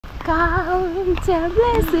Count your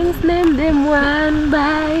blessings, name them one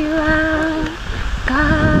by one.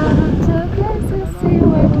 Count your blessings, see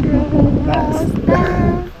what God has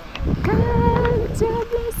done. Count your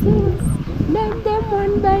blessings, name them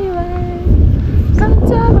one by one. Count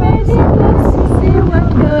your blessings, see what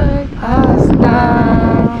God has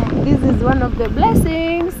done. This is one of the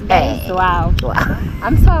blessings, guys. Wow.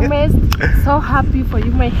 I'm so amazed, so happy for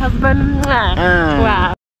you, my husband.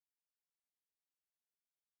 Wow.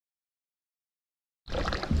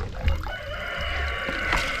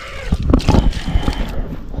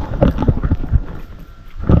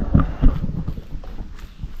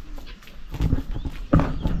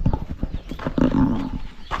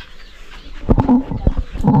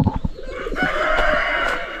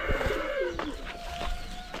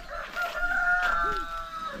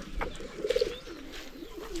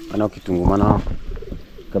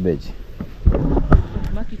 Cabbage.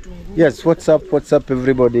 Yes, what's up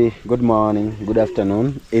everybody? Good morning, good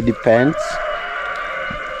afternoon. It depends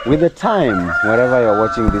with the time wherever you're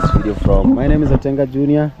watching this video from. My name is Atenga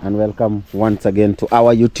Junior and welcome once again to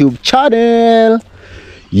our YouTube channel.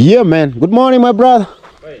 Yeah man, good morning my brother.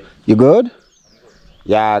 You good?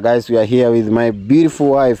 Yeah guys, we are here with my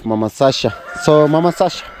beautiful wife Mama Sasha. So Mama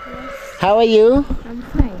Sasha, how are you? I'm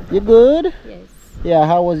fine. You good? Yes. Yeah,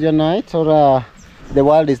 how was your night? Or the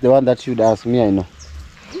world is the one that should ask me, I know.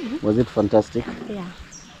 Was it fantastic? Yeah.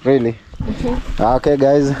 Really? Okay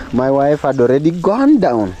guys, my wife had already gone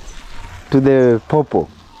down to the popo.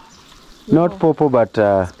 No. Not popo but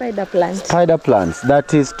spider plant. Spider plants.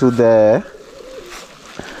 That is to the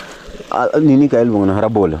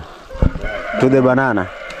to the banana,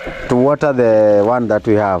 to water the one that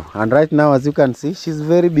we have. And right now, as you can see, she's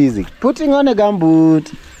very busy putting on a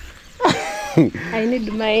gumboot. I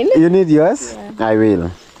need mine. You need yours? Yeah. I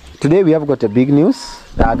will. Today we have got a big news.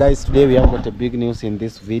 Guys, today we have got a big news in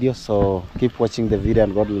this video. So keep watching the video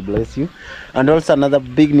and God will bless you. And also another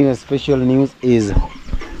big news, special news is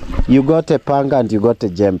you got a panga and you got a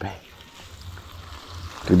jembe.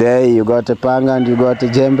 Today you got a panga and you got a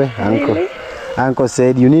jembe. Really? Uncle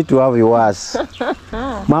said you need to have yours.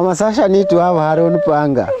 Mama Sasha need to have her own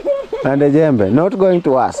panga and a jembe. Not going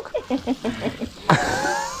to ask.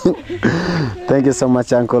 Thank you so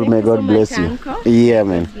much, Uncle. May God bless you. Uncle. Yeah,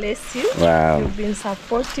 man. God bless you. Wow. You've been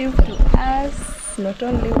supportive to us, not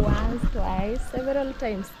only once, twice, several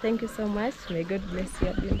times. Thank you so much. May God bless you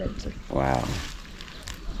abundantly. Wow.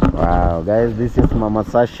 Wow, guys, this is Mama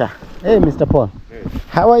Sasha. Hey, Mr. Paul. Hey.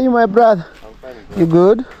 How are you, my brother? I'm fine. You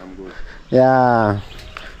good? I'm good. Yeah.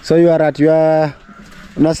 So you are at your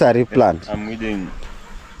nursery plant? I'm weeding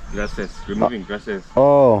grasses, removing grasses.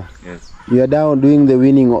 Oh. Yes. You are down doing the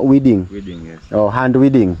weeding? Weeding, yes. Oh, hand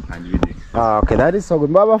weeding? Hand weeding. Oh, okay, that is so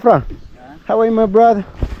good. Baba Frank, yeah. How are you, my brother?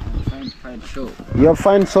 I'm fine, show. You're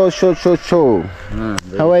fine, show.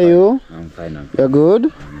 How are you? I'm fine. You're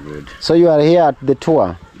good? I'm good. So you are here at the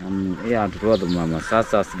tour? I'm here at the Mama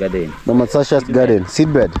Sasha's garden. Mama Sasha's garden,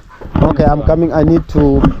 seedbed. Okay, I'm coming. I need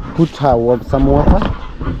to put her some water.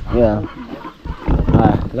 Yeah.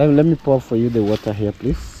 Let me pour for you the water here,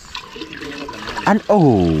 please. And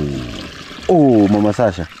oh, Mama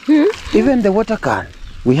Sasha, even the water can,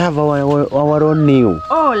 we have our own new.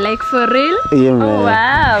 Oh, like for real? Yeah, man. Oh,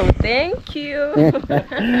 wow, thank you.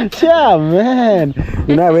 Yeah, man.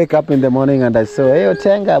 You know, I wake up in the morning and I say, hey,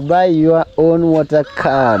 Otenga, buy your own water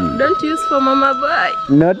can. Don't use for Mama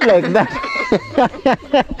Boy. Not like that.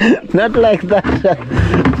 Not like that.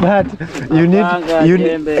 But you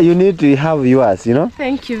need to have yours, you know?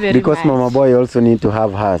 Thank you very much. Because Mama Boy also need to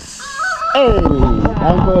have hers. Hey,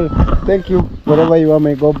 Uncle, thank you. Wherever you are,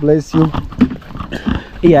 may God bless you.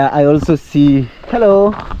 Yeah, I also see.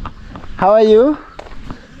 Hello, how are you?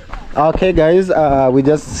 Okay, guys, we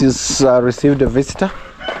just received a visitor.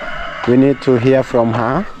 We need to hear from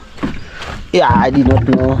her. Yeah, I did not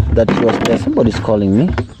know that she was there. Somebody's calling me.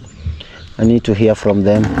 I need to hear from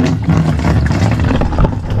them.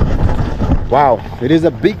 Wow, it is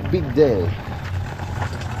a big day.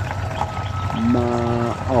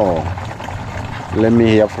 Let me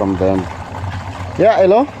hear from them. Yeah,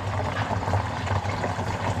 hello?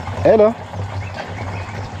 Hello?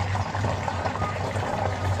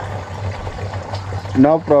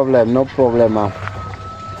 No problem, ma'am.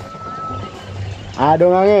 I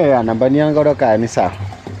don't know. Nambanian got a kanisa.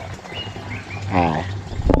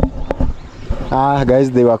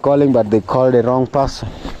 Guys, they were calling, but they called the wrong person.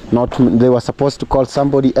 They were supposed to call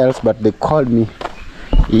somebody else, but they called me.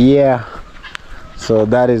 Yeah. So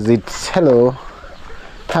that is it. Hello.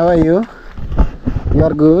 How are you? You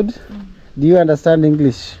are good? Do you understand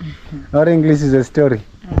English? Or English is a story?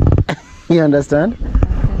 You understand?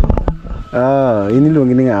 Oh, ini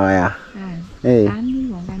luongi ni ng'awa ya? Eh.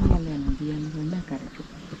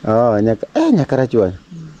 Oh, nyakarachuony.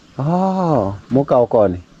 Oh, mokaw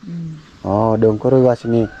koni. Oh, dong koro iwacho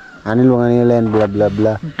ni an iluonga ni len bla bla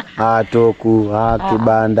bla. Toku,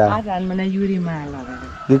 kibanda. An mana yuri malo.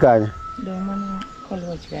 Gi kanye? Dong mana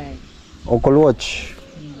Kolwoch kae. O Kolwoch.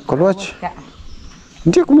 Kolwoch?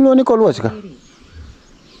 Nitie kumiluongo ni Kolwoch ka?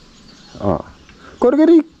 Oh.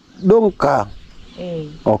 Korgeri dong ka?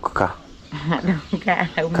 Ok ka.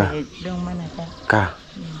 Dong mana Ka.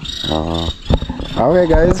 Oh. Okay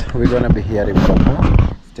guys, we're gonna be hearing from her.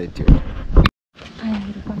 Stay tuned.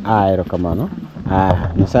 Erokamano.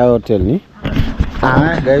 Nyasaye hotel ni.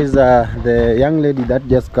 Guys, the young lady that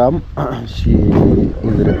just come, she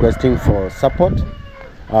is requesting for support.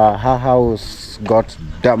 Her house got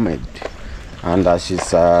damaged, and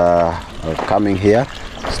she's coming here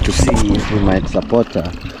to see if we might support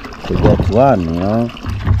her to get one, you know.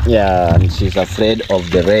 Yeah, and she's afraid of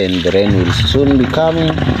the rain. The rain will soon be coming,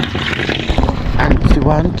 and she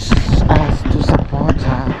wants us to support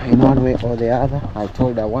her in one way or the other. I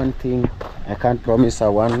told her one thing, I can't promise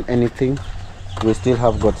her anything. We still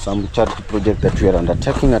have got some charity project that we are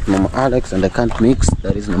undertaking at Mama Alex, and I can't mix.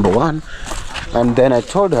 That is number one. And then I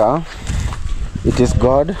told her it is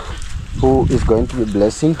God who is going to be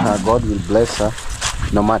blessing her. God will bless her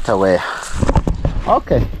no matter where.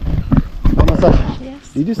 Okay. Mama Sasha,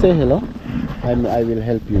 yes. Did you say hello? I will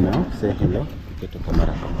help you now. Say hello.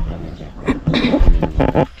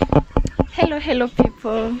 Hello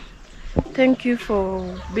people. Thank you for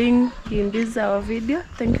being in this our video.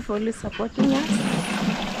 Thank you for always supporting us.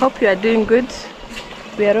 Hope you are doing good.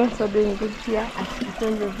 We are also doing good here at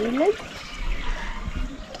Kitonzo Village.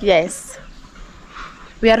 Yes,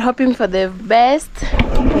 we are hoping for the best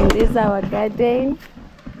in this our garden.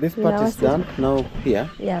 This part is done now here.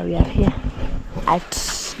 Yeah, we are here at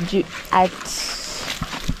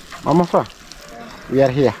Mama Fa, we are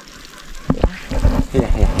here. Here.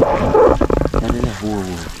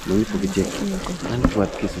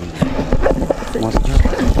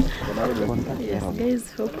 Yes,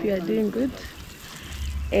 guys, hope you are doing good,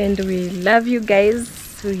 and we love you guys.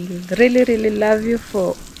 We really love you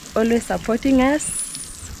for always supporting us.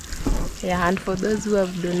 Yeah, and for those who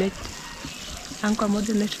have donated. Uncle,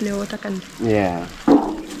 water can. Yeah,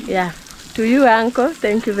 to you, Uncle,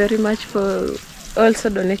 thank you very much for also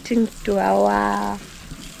donating to our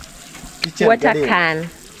water can.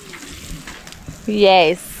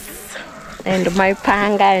 Yes, and my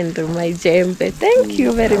panga and my jembe. Thank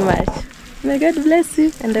you very much. May God bless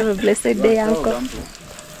you and have a blessed day, Uncle.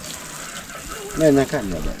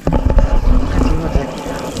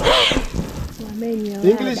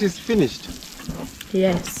 English is finished.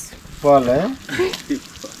 Yes. Paul, eh?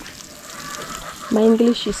 My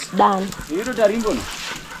English is done.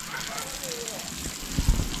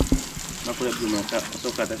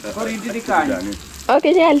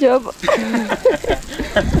 Okay, nyal job.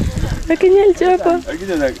 Okay, nyal job.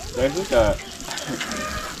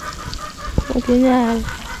 Okay, nyal.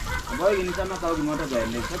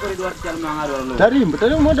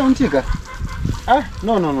 Tarim moda unchika.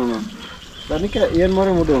 No.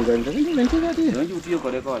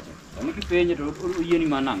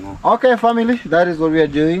 Okay, family, that is what we are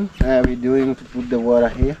doing. We're doing to put the water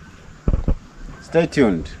here. Stay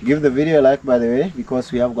tuned. Give the video a like, by the way,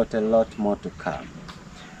 because we have got a lot more to come.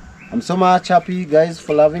 I'm so much happy, guys,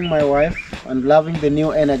 for loving my wife and loving the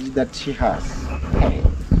new energy that she has.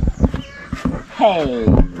 Hey.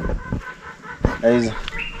 Guys,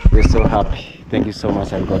 we're so happy. Thank you so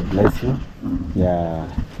much, and God bless you. Yeah.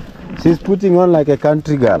 She's putting on like a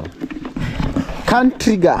country girl.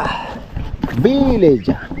 Country girl.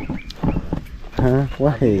 Villager.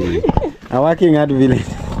 Why? I'm working at village.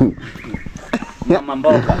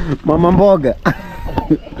 Mama Mboga.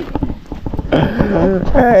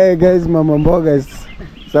 Hey guys, Mama Mboga is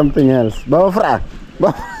something else. Baba Fra.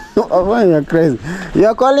 Oh, you're crazy.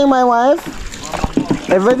 You're calling my wife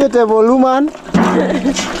a vegetable woman?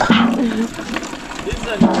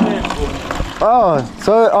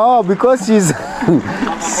 Because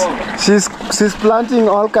she's planting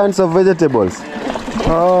all kinds of vegetables.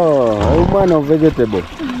 A woman of vegetable.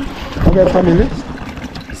 Okay, family,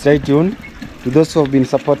 stay tuned. To those who have been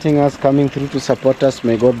supporting us, coming through to support us,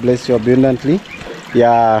 may God bless you abundantly.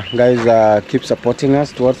 Yeah, guys, keep supporting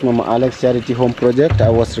us towards Mama Alex Charity Home Project. I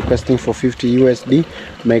was requesting for 50 USD.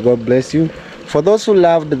 May God bless you. For those who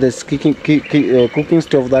loved this cooking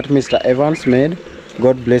stove that Mr. Evans made,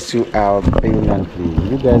 God bless you abundantly.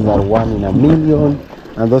 You guys are 1 in a million.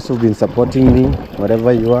 And those who've been supporting me,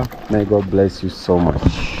 wherever you are, may God bless you so much.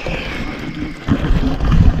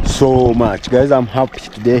 so much, guys. I'm happy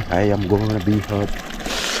today. I am gonna be happy.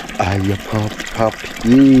 I am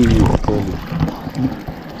happy.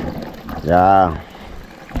 Yeah.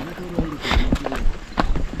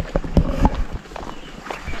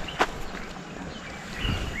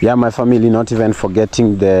 Yeah, my family, not even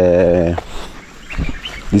forgetting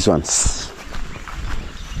these ones.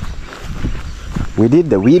 We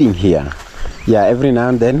did the weeding here. Yeah, every now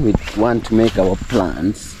and then we want to make our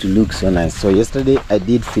plants to look so nice. So yesterday I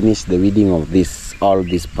did finish the weeding of all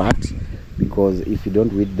these parts, because if you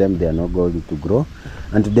don't weed them, they are not going to grow.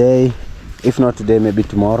 And today, if not today, maybe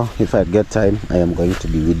tomorrow, if I get time, I am going to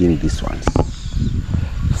be weeding these ones.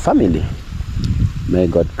 Family, may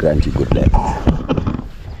God grant you good health.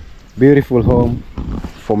 Beautiful home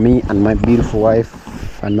for me and my beautiful wife,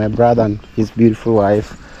 and my brother and his beautiful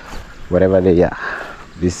wife, wherever they are.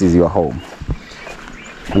 This is your home.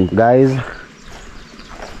 And guys,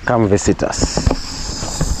 come visit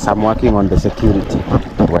us. I'm working on the security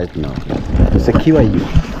right now to secure you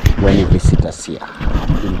when you visit us here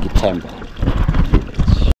in Kitembe.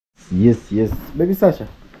 Yes, baby Sasha,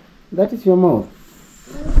 that is your mouth.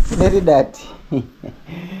 Very dirty.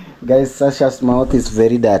 Guys, Sasha's mouth is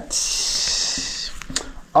very dirty.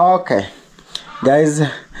 Okay, guys,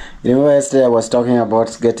 remember yesterday I was talking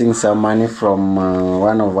about getting some money from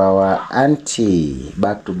one of our auntie,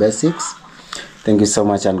 Back to Basics. Thank you so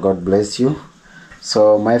much and God bless you.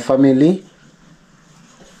 So my family,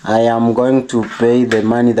 I am going to pay the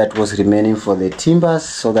money that was remaining for the timbers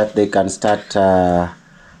so that they can start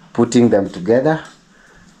putting them together.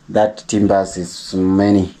 That timbers is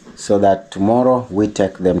many, so that tomorrow we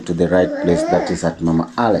take them to the right place, that is at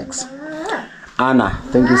Mama Alex. Anna,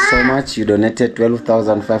 thank you so much. You donated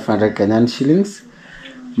 12,500 Kenyan shillings.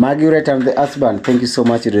 Margaret and the husband, thank you so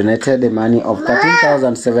much. You donated the money of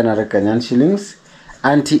 13,700 Kenyan shillings.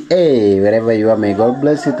 Auntie A, wherever you are, may God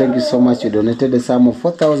bless you. Thank you so much. You donated the sum of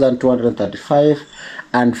 4,235.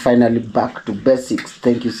 And finally, Back to Basics,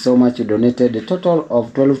 thank you so much. You donated a total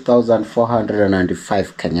of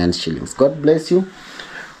 12,495 Kenyan shillings. God bless you.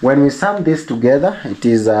 When we sum this together, it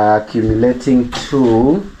is accumulating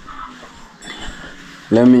to,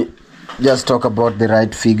 let me just talk about the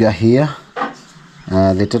right figure here.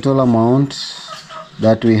 The total amount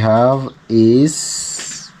that we have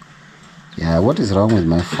is, yeah, what is wrong with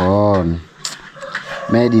my phone?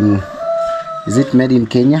 Is it made in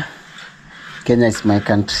Kenya? Kenya is my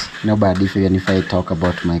country. Nobody, even if I talk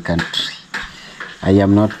about my country, I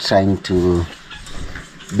am not trying to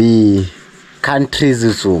be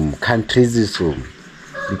countryism,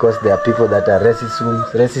 because there are people that are racism,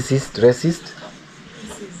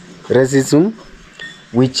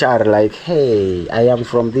 which are like, hey, I am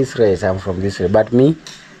from this race, I'm from this race, but me,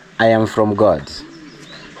 I am from God.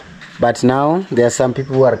 But now there are some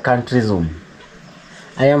people who are countryism.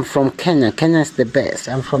 I am from Kenya. Kenya is the best.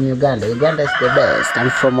 I'm from Uganda. Uganda is the best.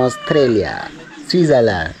 I'm from Australia,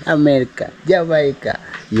 Switzerland, America, Jamaica.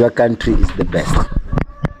 Your country is the best.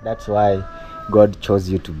 That's why God chose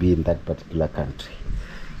you to be in that particular country.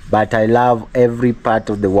 But I love every part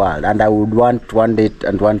of the world, and I would want one day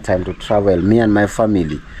and one time to travel, me and my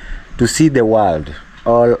family, to see the world,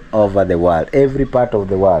 all over the world, every part of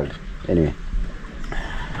the world. Anyway.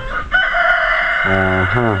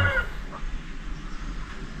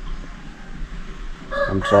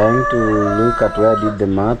 I'm trying to look at where I did the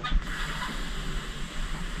math.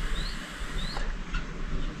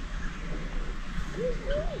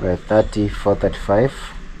 We're 34, 35.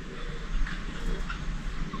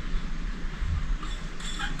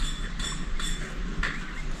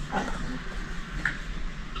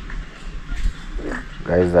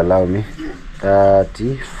 Guys, allow me.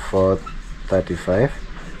 34, 35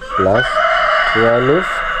 plus 12,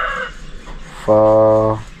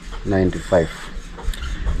 495.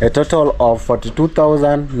 A total of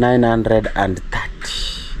 42,930.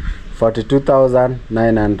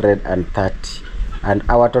 42,930. And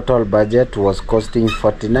our total budget was costing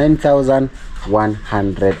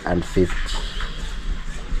 49,150.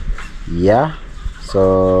 Yeah.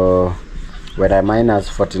 So when I minus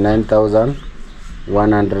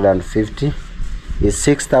 49,150 is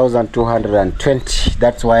 6,220.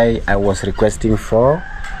 That's why I was requesting for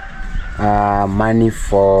money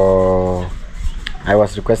for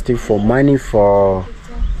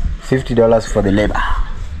 $50 for the labor.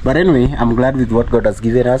 But anyway, I'm glad with what God has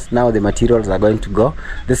given us. Now the materials are going to go.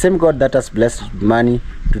 The same God that has blessed money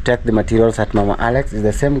to take the materials at Mama Alex is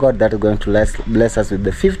the same God that is going to bless us with the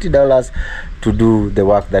 $50 to do the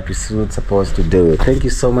work that we're supposed to do. Thank you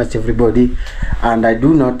so much, everybody. And I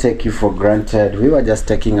do not take you for granted. We were just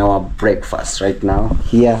taking our breakfast right now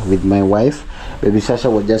here with my wife. Baby Sasha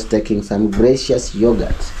was just taking some gracious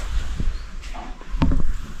yogurt.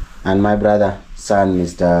 and my brother son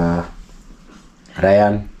Mr.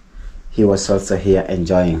 Ryan, he was also here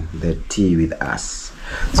enjoying the tea with us.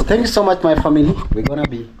 So thank you so much, my family. We're gonna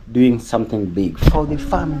be doing something big for the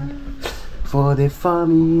family. For the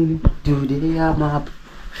family, today I'm up.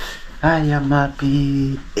 I am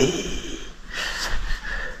happy. Hey.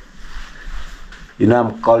 You know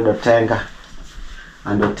I'm called Otenga.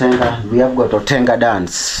 And Otenga, we have got Otenga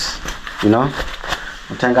dance. You know?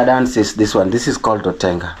 Otenga dance is this one. This is called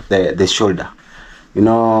Otenga, the shoulder. You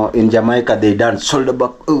know, in Jamaica they dance shoulder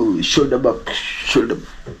back, oh, shoulder back, shoulder back.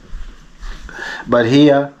 But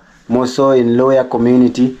here, more so in lower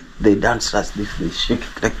community, they dance as this. They shake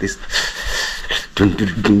it like this.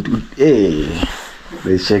 Hey,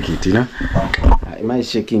 they shake it, you know. Am I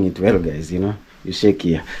shaking it well, guys? You know, you shake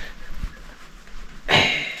here.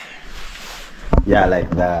 Yeah, like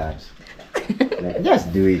that. Like,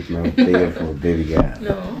 just do it, man. Beautiful baby girl.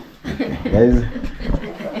 No. Guys,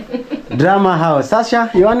 drama house. Sasha,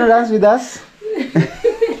 you want to dance with us?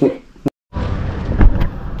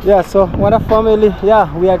 Yeah, so what a family.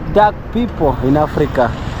 Yeah, we are dark people in Africa.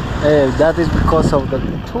 That is because of the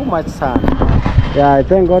too much sun. Yeah, I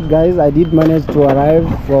thank God, guys. I did manage to arrive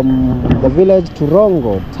from the village to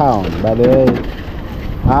Rongo town. By the way,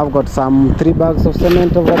 I've got some 3 bags of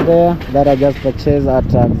cement over there that I just purchased at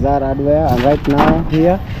Zara Hardware, and right now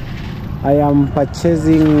here I am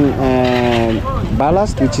purchasing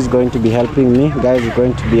ballast, which is going to be helping me. Guys, it's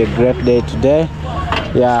going to be a great day today.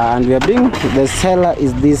 Yeah, and we are being, the seller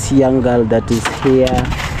is this young girl that is here,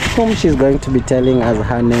 whom she's going to be telling us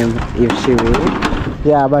her name if she will.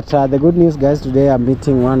 Yeah, but the good news, guys, today I'm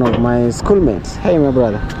meeting one of my schoolmates. Hey, my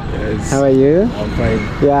brother. Yes. How are you? I'm fine.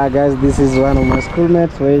 Yeah, guys, this is one of my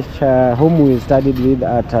schoolmates, whom we studied with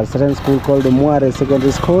at a certain school called the Moare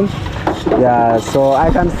Secondary School. Yeah, so I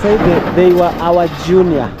can say that they were our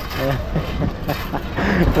junior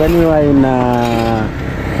when we were in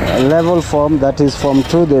level form, that is form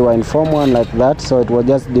 2, they were in form 1, like that. So it was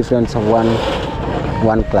just difference of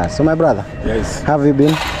one class. So my brother, Yes. how have you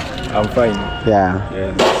been? I'm fine. Yeah.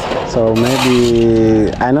 Yes. So maybe,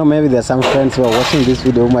 I know maybe there's some friends who are watching this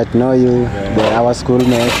video who might know you. Yeah. They're our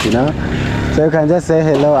schoolmates, you know. So you can just say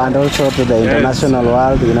hello, and also to the international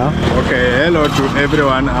world, you know. Okay, hello to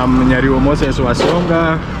everyone. I'm Nyariwo Moses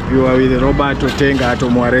Wasonga. You are with Robert Otenga at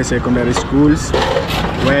Moare Secondary Schools,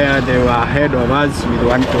 where they were ahead of us with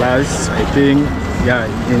one class, I think. Yeah,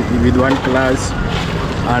 with one class.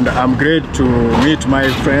 And I'm great to meet my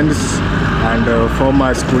friends and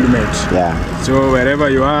former schoolmates. Yeah. So wherever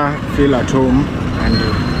you are, feel at home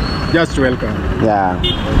and just welcome. Yeah.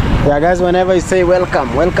 Yeah, guys, whenever you say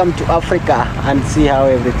welcome, welcome to Africa, and see how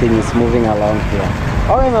everything is moving along here.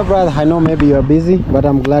 Alright, my brother, I know maybe you're busy, but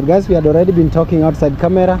I'm glad, guys, we had already been talking outside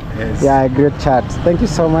camera. Yes. Yeah, great chat. Thank you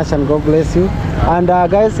so much, and God bless you. And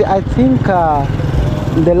guys, I think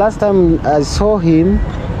the last time I saw him,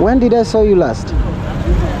 when did I saw you last?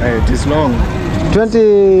 It is long.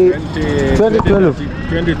 2012.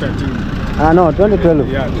 2013. No, 2012.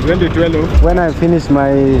 Yeah, 2012. When I finished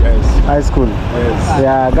my high school. Yes.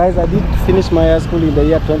 Yeah, guys, I did finish my high school in the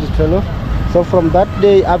year 2012. So from that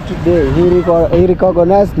day up to today, he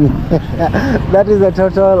recognized me. That is a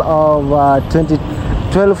total of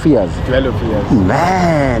 12 years. 12 years.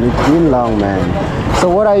 Man, it's been long, man. So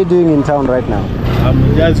what are you doing in town right now?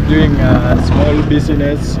 I'm just doing a small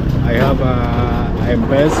business. I have a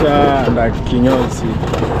M-Pesa and a Kinyozi.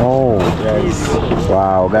 Oh, Yes.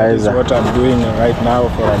 wow, guys. That's what I'm doing right now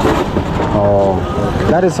for a living. Oh,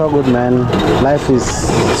 that is so good, man. Life is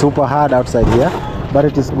super hard outside here, but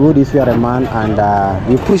it is good if you are a man and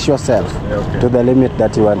you push yourself to the limit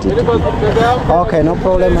that you want it to be. Okay, no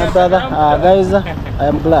problem, my brother. Guys, I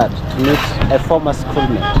am glad to meet a former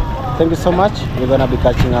schoolmate. Thank you so much. We're gonna be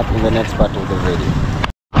catching up in the next part of the video.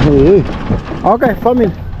 Hey. Okay, for me,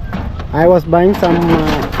 I was buying some.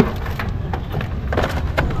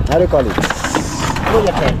 How do you call it?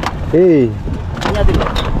 Hey,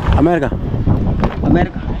 America.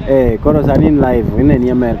 Hey, Korosanin live. In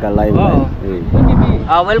America live. Oh. Hey.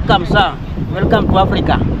 Welcome, sir. Welcome to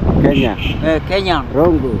Africa. Kenya. Kenya.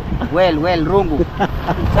 Rongo. Well, Rungu.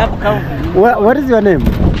 Sub-county. What is your name?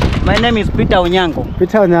 My name is Peter Onyango.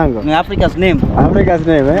 Peter Onyango. Africa's name. Africa's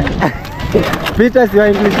name, eh? Peter is your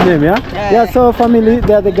English name, yeah? Yeah. Yeah, so family,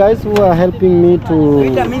 they are the guys who are helping me to...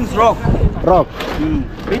 Peter means rock. Rock.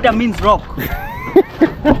 Peter means rock.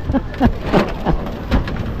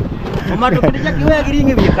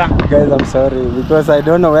 Guys, I'm sorry, because I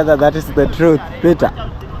don't know whether that is the truth. Peter.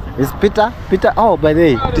 Is Peter? Peter, oh, by the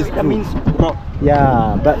way, it is Peter means rock.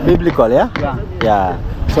 yeah, but biblical, yeah? Yeah. Yeah.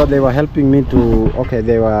 So they were helping me to, okay,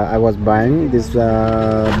 I was buying this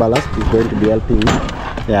ballast is going to be helping me.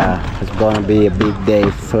 Yeah, it's gonna be a big day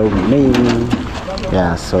for me.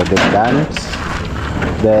 Yeah, so they've done it.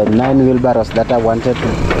 The 9 wheelbarrows that I wanted to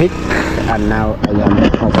pick, and now I am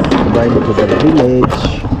going to the village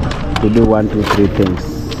to do 1, 2, 3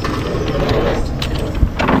 things.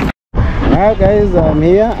 Now guys, I'm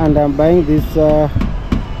here and I'm buying these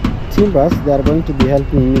timbers. They are going to be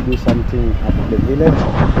helping me do something at the village.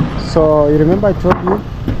 So you remember I told you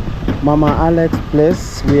Mama Alex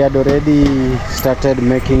place, we had already started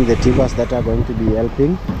making the timbers that are going to be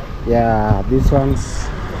helping. Yeah, these ones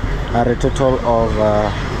are a total of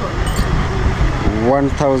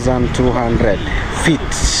 1,200 feet.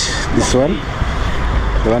 This one,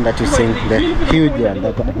 the one that you see, the huge one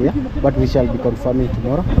that are here, but we shall be confirming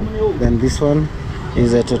tomorrow. Then this one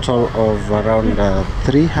is a total of around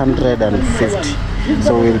 350,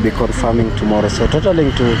 so we'll be confirming tomorrow, so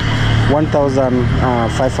totaling to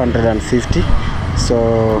 1,550.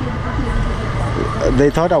 So they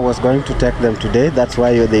thought I was going to take them today, that's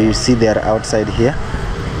why you see they're outside here,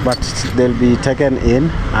 but they'll be taken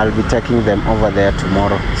in. I'll be taking them over there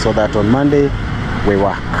tomorrow, so that on Monday we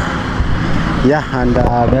work. Yeah, and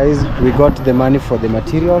guys, we got the money for the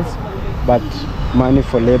materials, but money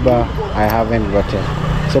for labor I haven't gotten.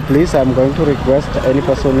 So please, I'm going to request any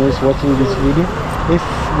person who is watching this video, if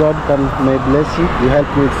God may bless you, you help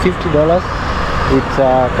me with $50, it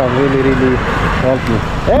can really help me.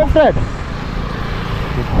 Hey Fred!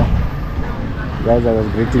 Guys, I was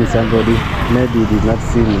greeting somebody, maybe he did not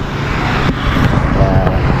see me.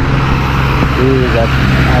 He is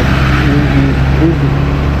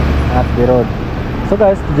at the road. So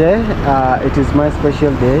guys, today it is my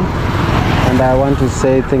special day, and I want to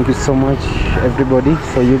say thank you so much everybody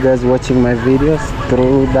for you guys watching my videos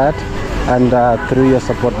through that, and through your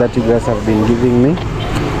support that you guys have been giving me.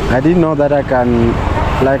 I didn't know that I can,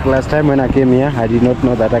 like last time when I came here, I did not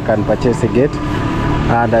know that I can purchase a gate,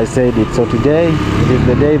 and I said it. So today it is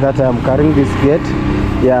the day that I'm carrying this gate.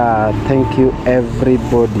 Yeah, thank you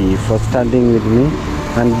everybody for standing with me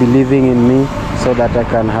and believing in me, so that I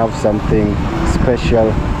can have something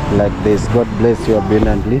special like this. God bless you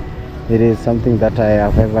abundantly. It is something that I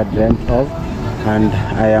have ever dreamt of, and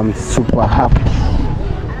I am super happy,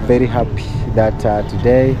 very happy that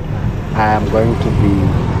today I am going to be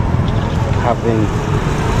having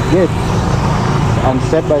gates, and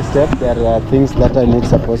step by step there are things that I need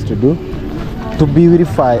supposed to do to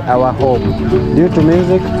beautify our home. Due to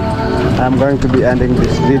music, I'm going to be ending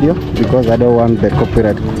this video because I don't want the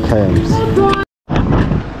copyright claims.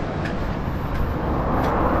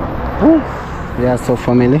 Yeah, so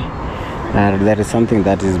family, there is something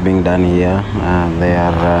that is being done here. They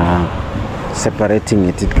are separating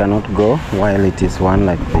it. It cannot go while it is one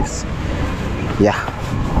like this. Yeah,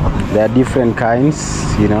 there are different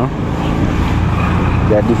kinds, you know,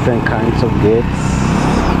 there are different kinds of gates.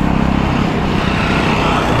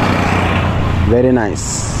 Very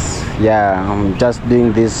nice. Yeah, I'm just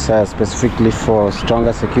doing this specifically for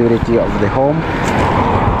stronger security of the home,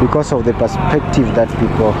 because of the perspective that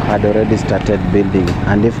people had already started building.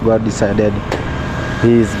 And if God decided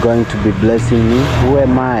He is going to be blessing me, who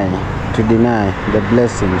am I to deny the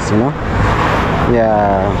blessings, you know?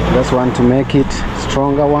 Yeah, just want to make it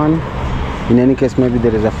stronger one. In any case, maybe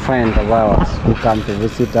there is a friend of ours who come to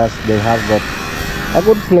visit us. They have got a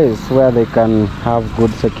good place where they can have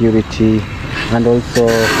good security, and also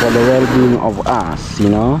for the well-being of us, you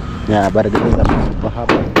know. Yeah, but guys, I'm super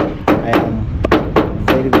happy. I am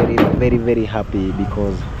very happy,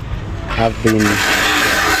 because I've been,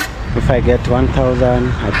 if I get 1,000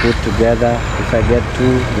 I put together, if I get 2,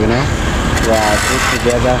 you know, yeah, I put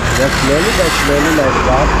together just slowly by slowly like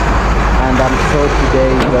that, and I'm sure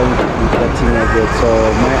today going to be getting a good. So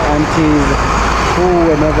my aunties, who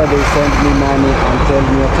whenever they send me money and tell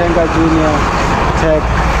me, Otenga Junior, take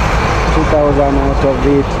 2,000 out of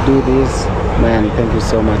it, do this, man, thank you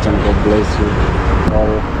so much, and God bless you,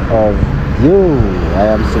 all of you. I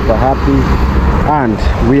am super happy, and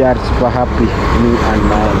we are super happy, me and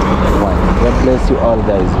my wife. God bless you all,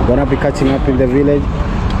 guys. We're gonna be catching up in the village,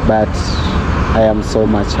 but I am so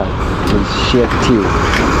much appreciative.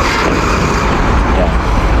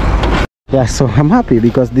 Yeah, so I'm happy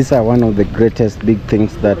because these are one of the greatest big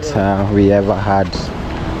things that we ever had.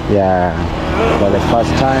 Yeah, for the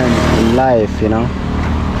first time in life, you know.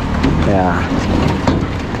 Yeah.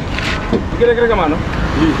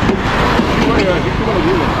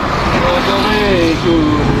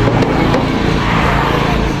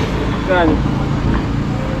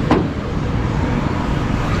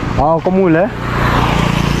 Oh, komule?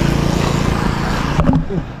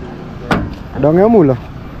 Donge mulo?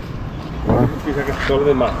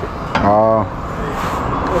 Oh.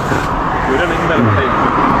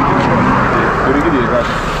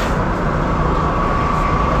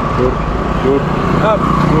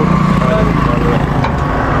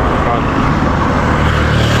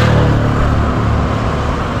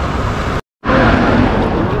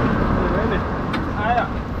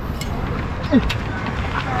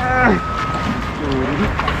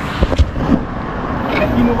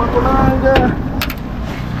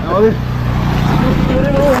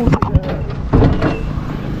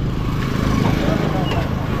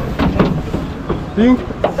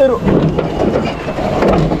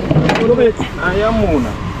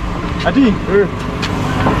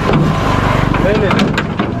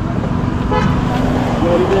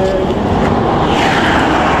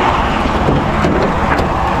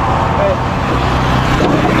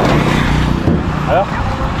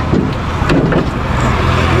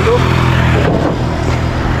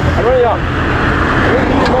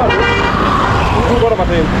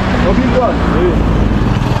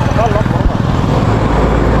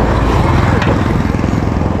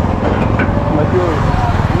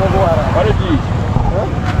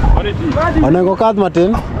 Onengo kad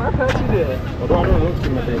matin.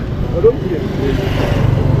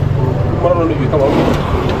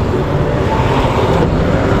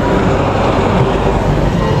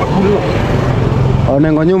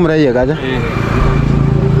 Onengo nyumre iye kacha.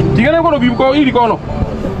 Tingane kono bibu ko iri kono.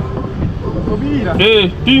 Obira.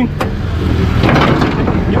 Ting.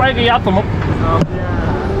 Ibai ke yato mo.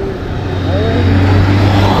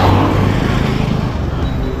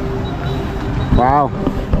 Wow.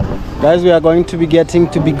 Guys, we are going to be getting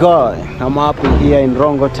to Bigoi. I'm happy here in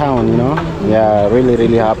Rongo town, you know. Yeah,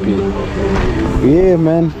 really happy. Yeah,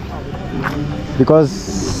 man.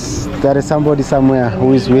 Because there is somebody somewhere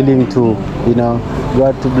who is willing to, you know,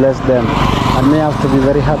 God to bless them. And me have to be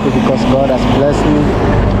very happy because God has blessed me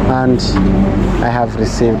and I have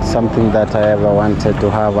received something that I ever wanted to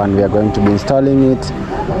have, and we are going to be installing it.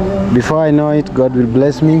 Before I know it, God will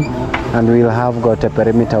bless me and we'll have got a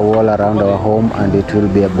perimeter wall around our home, and it will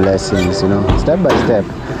be a blessing, you know, step by step.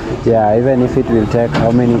 Yeah, even if it will take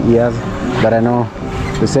how many years, but I know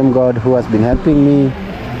the same God who has been helping me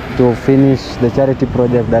to finish the charity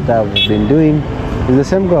project that I've been doing is the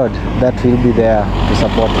same God that will be there to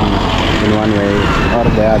support me in one way or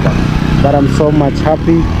the other. But I'm so much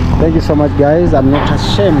happy. Thank you so much, guys. I'm not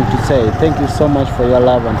ashamed to say thank you so much for your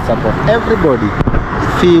love and support. Everybody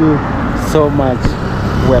feel so much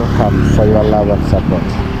welcome for your love and support.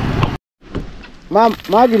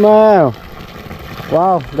 Maggie, wow,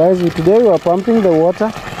 guys, today we are pumping the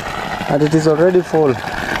water and it is already full.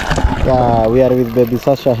 Yeah, we are with baby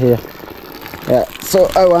Sasha here. Yeah, so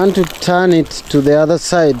I want to turn it to the other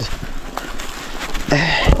side.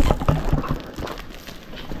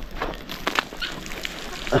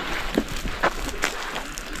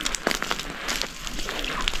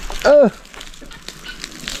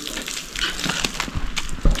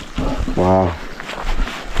 Wow,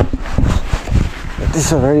 it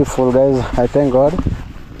is already full, guys. I thank God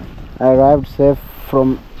I arrived safe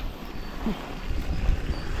from,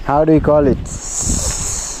 how do you call it,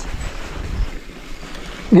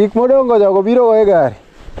 gik modongo jago biro go e gari.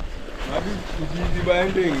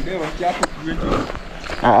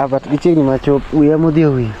 But gichigni machop wiya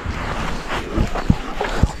modhio wi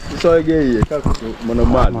So gay,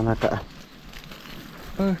 monomal. manaka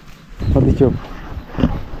odhi chop.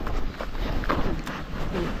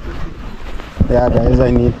 Yeah, guys,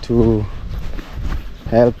 I need to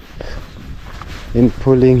help in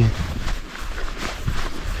pulling.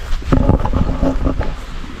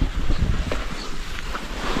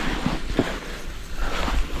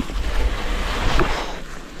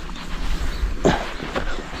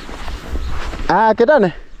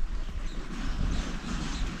 Kedane.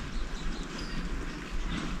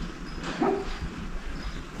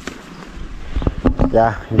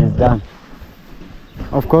 Yeah, it is done.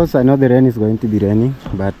 Of course, I know the rain is going to be raining,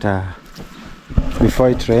 but before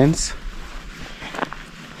it rains,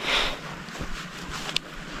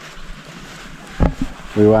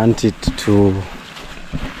 we want it to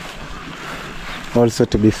also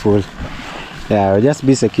to be full. Yeah, will just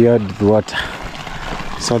be secured with water.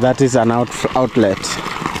 So that is an outlet.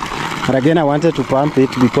 And again, I wanted to pump it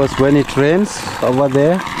because when it rains over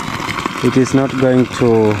there, it is not going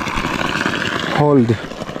to hold.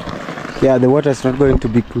 Yeah, the water is not going to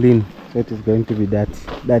be clean. So it is going to be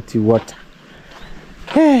dirty water.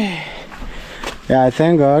 Yeah, I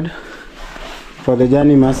thank God for the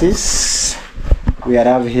journey mercies. We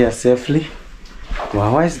arrived here safely.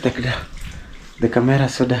 Wow, why is the camera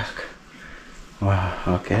so dark? Wow,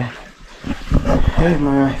 okay. Hey,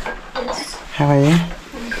 my wife. How are you?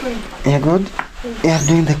 You're good? You're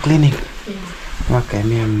doing the cleaning. Okay,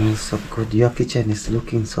 me so good. Your kitchen is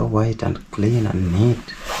looking so white and clean and neat.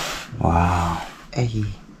 Wow. Hey,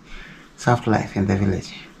 soft life in the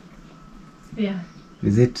village. Yeah.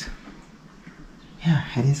 Is it? Yeah,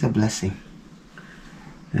 it is a blessing.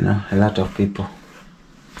 You know, a lot of people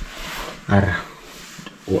are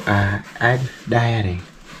dieting.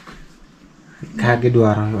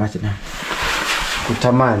 Kagidwaro wachna.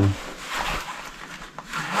 Kutamani.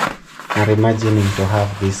 Are imagining to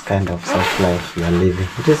have this kind of soft life you are living.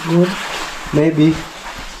 It is good. Maybe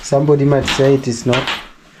somebody might say it is not,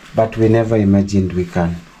 but we never imagined we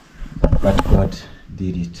can. But God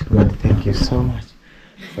did it. God, thank you so much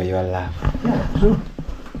for your love. Yeah, true.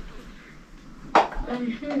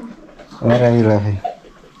 What are you laughing?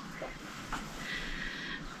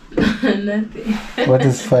 Nothing. What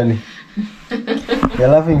is funny? You're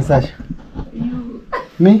laughing, Sasha? You.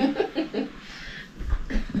 Me?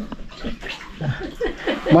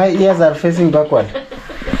 My ears are facing backward.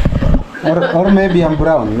 Or maybe I'm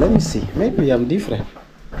brown. Let me see. Maybe I'm different.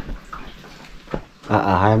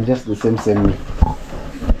 I am just the same me.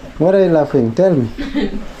 What are you laughing? Tell me.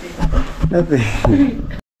 Nothing.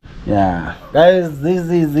 Yeah. Guys, this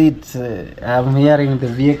is it. I'm hearing the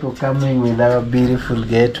vehicle coming with our beautiful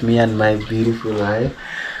gate, me and my beautiful wife.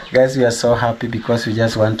 Guys, we are so happy because we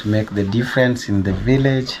just want to make the difference in the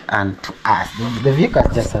village and to us. The vehicle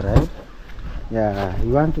has just arrived. Yeah,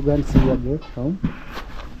 you want to go and see your gate home?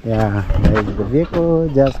 Yeah, guys, the vehicle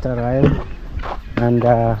just arrived. And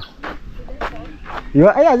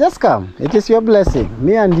yeah, just come. It is your blessing.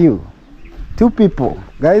 Me and you. 2 people.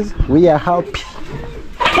 Guys, we are happy.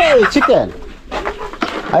 Hey, chicken.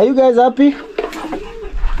 Are you guys happy?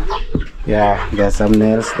 Yeah, there's some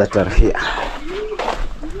nails that are here.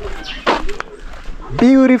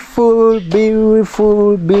 Beautiful,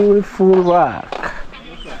 beautiful, beautiful work.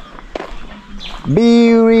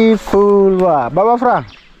 Beautiful work. Baba Frank.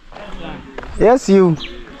 Yes, you.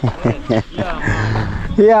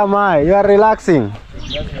 Here am I. You are relaxing.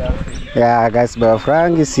 Yeah, guys, Baba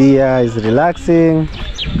Frank is here. He's relaxing.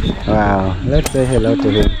 Wow. Let's say hello to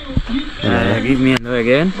him. Give me hello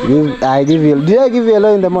again. I give you. Did I give you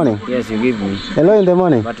hello in the morning? Yes, you give me. Hello in the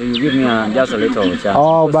morning. But you give me just a little chance.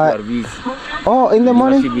 Oh, but in the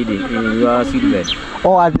morning. You are seedbed.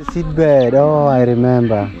 Oh, at the seedbed. Oh, I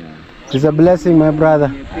remember. Yeah. It's a blessing, my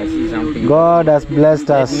brother. I see something. God has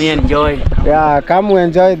blessed us. Let me enjoy. Yeah, come we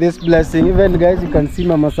enjoy this blessing. Even guys, you can see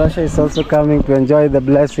Mama Sasha is also coming to enjoy the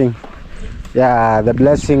blessing. Yeah, the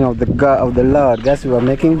blessing of the God of the Lord. Guys, we are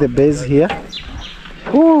making the base here.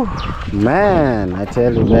 Whew, man, I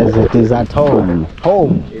tell you guys, it is at home.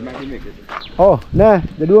 Home. Oh, nah,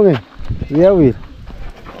 the doing it. Yeah, we.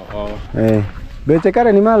 Hey, beche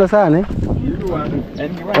kare ni malo sana eh?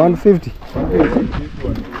 150.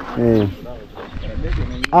 Hey.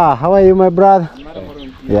 Ah, how are you, my brother?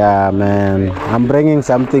 Yeah, man, I'm bringing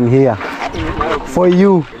something here for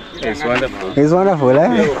you. It's wonderful. It's wonderful,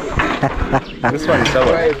 eh? This one is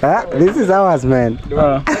ours. Huh? This is ours, man.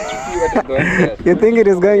 You think it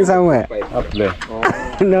is going somewhere? Up there.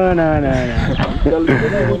 No.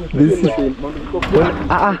 This is...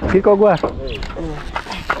 Kiko gua.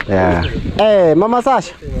 Yeah. Hey, Mama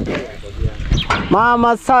Sasha.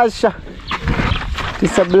 Mama Sasha.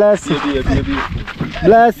 It's a blessing.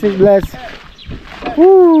 Blessing.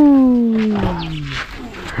 Woo.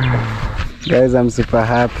 Guys, I'm super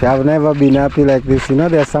happy. I've never been happy like this. You know,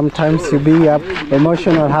 there's sometimes you be up,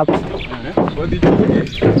 emotional happy.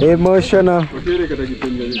 Emotional.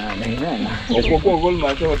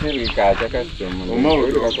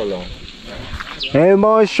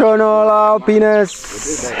 Emotional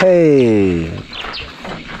happiness. Hey.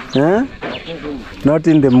 Huh? Not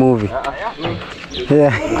in the movie.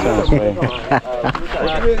 Yeah.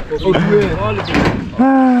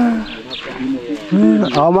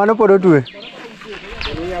 Oh, mana podo tu?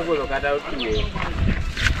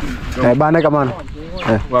 Bana kamano.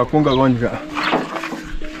 Wakunga gonja.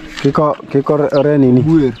 Kiko reni ni.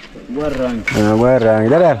 Buer. Buerang.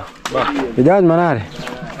 Dadar. Jangan mana ni?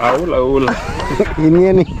 Aula.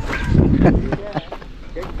 Ini ni.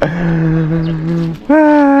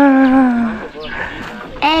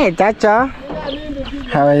 Hey, Chacha.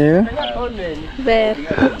 How are you? There.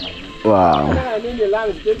 Wow.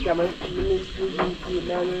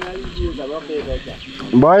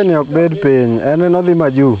 Boy, ni bed pain. And another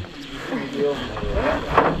maju.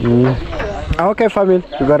 Okay, family.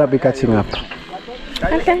 We gotta be catching up.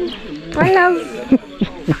 Okay. I love.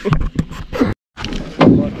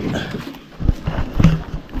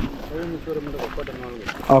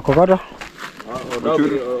 Oh, kokoto?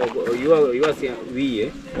 You are we,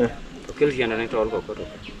 eh? Okay, you are not all kokoto.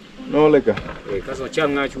 No leka. Kaso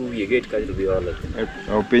changa chu wiye gate ka to bi ole.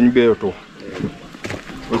 Au piny beyo to.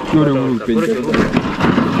 Ochuore uru piny.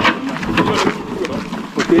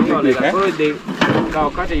 Ole ka koro de ka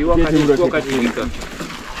kate yuwa ka de ko ka tika.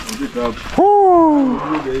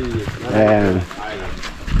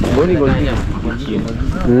 Boni go nya.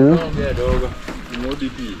 Dogo. Modi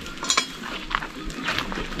pi.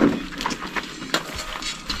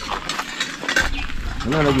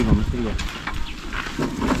 Nó lagi ngom sini.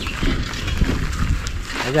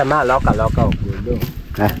 Aja ma loka loka.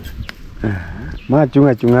 Ma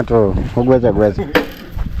chunga to ogwecha.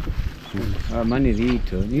 Mani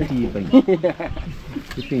rito, ni ti pa.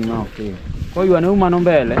 Kiping ma okay. Ko yuane uma no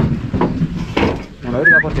mbele.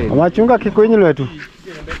 Unaenda pote. Machunga kikwenyi lwetu.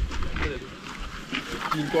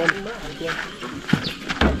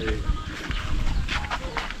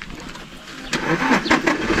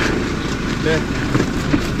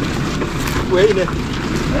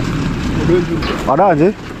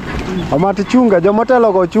 Adanje. Amati chunga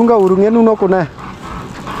jomotelo go chunga uru ngenu no kune.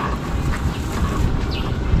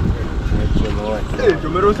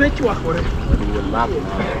 Jomero sechwa kore.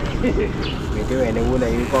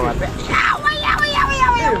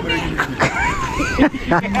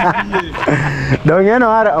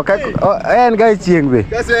 Dongeno ara okay en guy chieng be.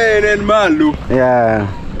 Kase en malu. Yeah.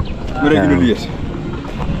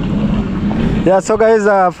 Yeah, so guys,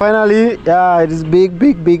 finally, it is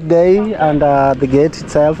big day, and the gate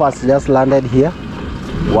itself has just landed here.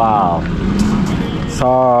 Wow.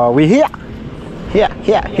 So we're here.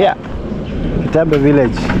 Kitembe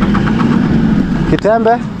village.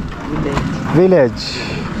 Kitembe village.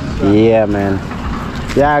 Yeah, man.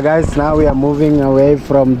 Yeah, guys, now we are moving away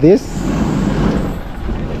from this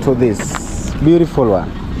to this beautiful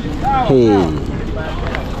one. Hey.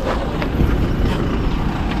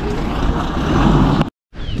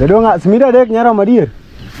 Dong nggak semida dek nyara sama dia.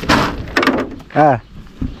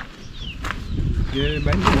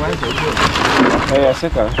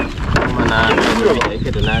 Seka. Mana ke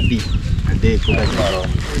nabi. Ade ko ka karo.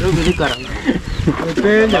 Rugi karang.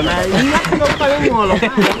 Pe na ina ko pa ngolo.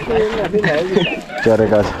 Cari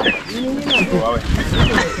kas.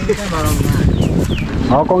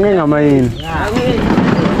 Ako nga main.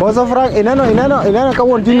 Kosa Frank, inano ka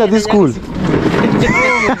won din na this school.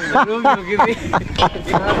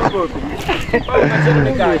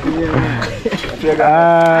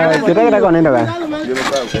 Kita kena kau ni dah kan?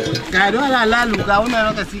 Kado ala luka una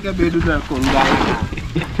no kasika bedu na konga.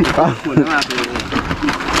 Ah.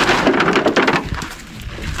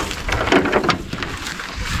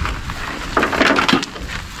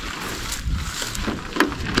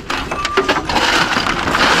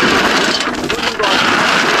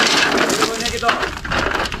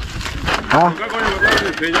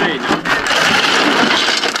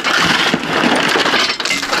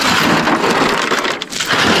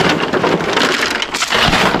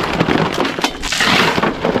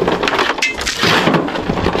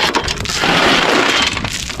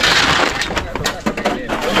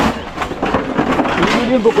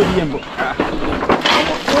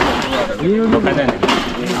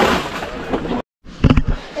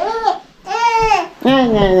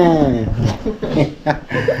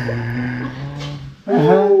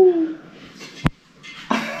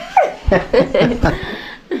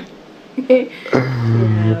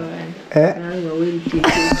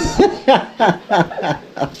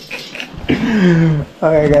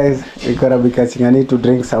 Okay guys, we gotta be catching. I need to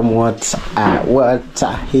drink some water.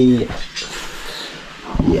 Water here.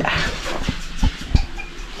 Yeah.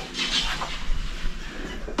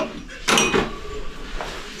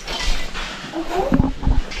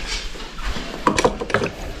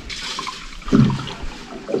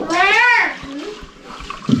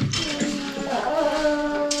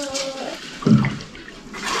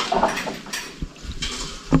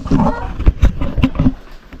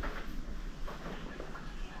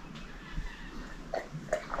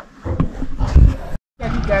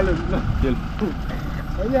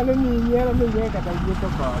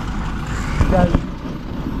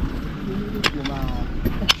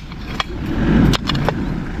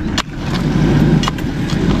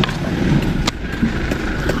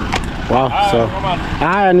 Wow, so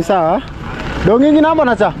ni sawa. Dong ingin apa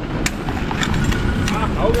naca?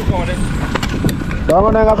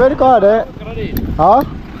 Dong na ngapel ko ade. Ha?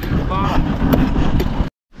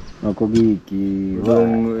 Ako giki.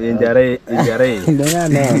 Wong injare.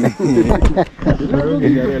 Dengan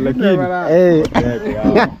Lakini.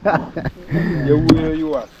 Ya huyo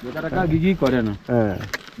yuwa. Kata gigi ko deno.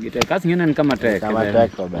 Gite kas ngenen kama tek. Kama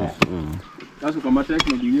tek ko ba. Kasu kama tek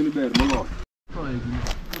no dingin ber mo.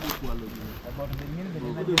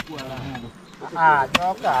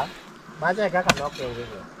 Nyoka. Macha kaka noke wewe.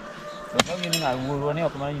 Sasa ngini ngawuo ne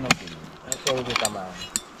ok mana inoke. Noke kamano.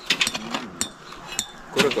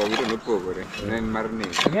 Koro to gito nopogore. Nen mar ni.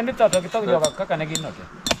 Ngende to kitok joka kaka ne ginoke.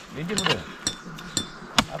 Winji mudo.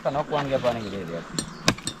 Aka nokwan ge bani gede ya.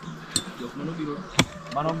 Jok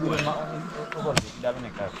mano biro ma ogol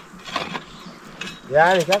dabne ka.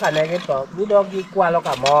 Yani kaka ne gito budo gikwalo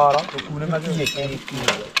kamoro To kune ma giye ke.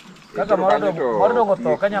 Kaka moro dongo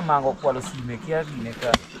to kanya mango kwalo sime kia gine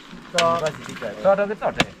ka. To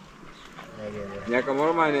gitote. Nyaka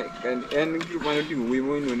moro mane en gik mane timo wi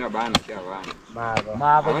mo ino na bana cha bana.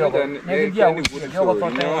 Mago jogo ne gi jawu jogo to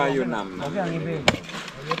te ayo nam na. Ogi angi be.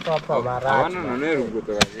 Toto marach. Abana no ne rugo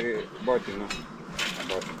to ke boti no.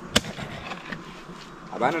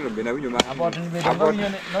 Abana no bena winyo ma. Abot ni be dongo winyo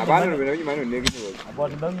ne. Abana no bena winyo ma no ne gito. Abot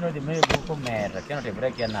ni dongo no di me go ko mera keno te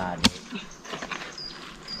break ya nade.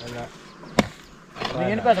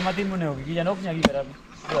 Ni ni pesa matin mo ne ogi ya nok nyagi karabi.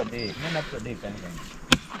 Pro de, ne na pro de kan kan.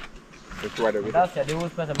 Tuado gito. Das ya de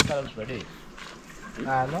us pesa makala pro de.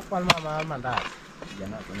 No kwal mama mandat. Ya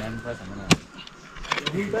na ko nen pesa mana.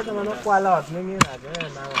 Di pesa mano kwalot ni ngira je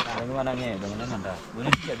na mandat. Dongo mana nge, dongo na manda.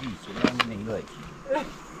 Boleh dia bi, sudah ni ngi loi.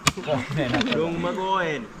 Dong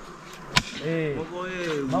magoen.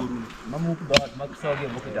 Mamuk dot mak soge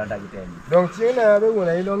buku dada gitu ni. Dong chieng na be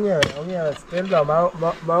nguna ilo nge stel da ma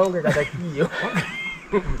onge kata kiyo.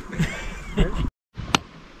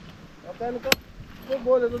 Okan ko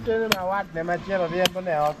bole to tene na wat ne ma chero riembo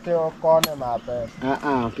ne ote okone mape.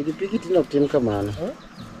 Pikipiki tino tin kamano.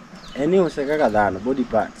 Eni ose kaka dhano body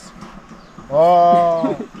parts.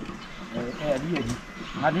 Oh. Dia.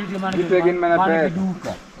 Madi dia mana Ditegin mana pe?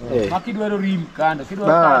 Duka. Maki dua rim kando,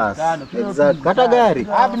 kidua kando. Exact. Kata gari.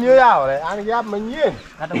 Ab niyo yaore, an gi ab manyien.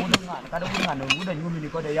 Kata muda muda nyumi ni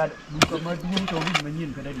kode ya duka madu to rim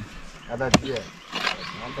manyien kada di. Kata tie.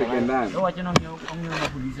 Tegendan. Do wacha no na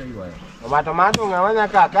polisi ayo ya. Tomato ngawanya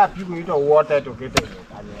kaka piku ito water to kete.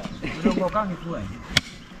 Dongo kang itu ai.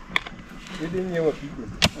 Idi nyewa piku.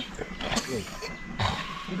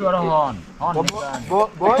 Itu orang hon ni kan.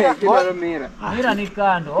 Boya Mira ni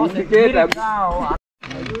kando. Oh, Indicator. kau.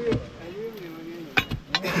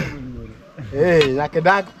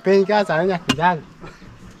 Nyakedak piny ka sana nyakedak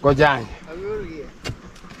gojang.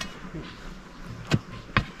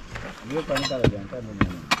 Dia kan kalau jangan ni.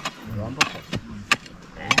 Rompak.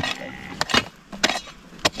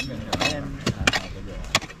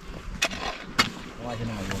 Macam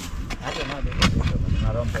mana? Ada mana dia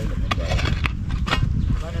ngarom pai le.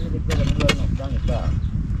 Mana ni kita dah mula nak jangan kita.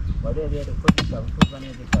 Pada dia tu kita mana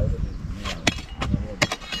dia tahu tu.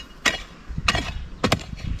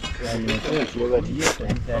 Ya ini tu sudah dia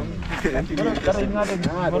kan. Kalau ingat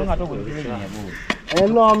ada orang atau boleh ni bu.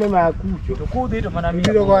 No me ma kucho. Tu ku dia mana mi.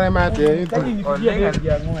 Biro kone mate. Tadi ni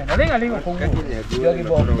dia nguen. Ada ngali ko. Dia ki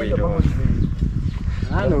bom.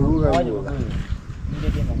 Ano ruga. Dia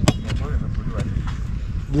dia ngom.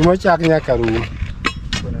 Gimo chak nyaka ru.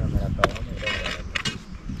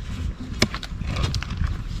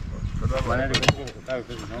 Mana dia kau tahu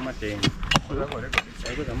tu nama ting.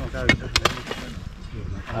 Saya tu tahu tu.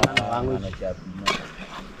 Wangu siapa?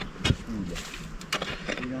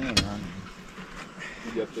 Ini orang.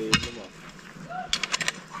 Dia pe mo.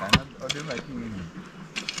 Karena ada macam ni.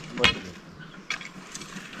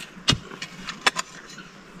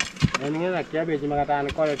 Ini nak kiabe cuma kata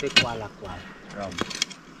anak kau itu kuala. Ram.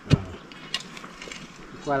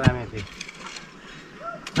 Kuala mete.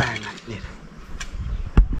 Banyak ni.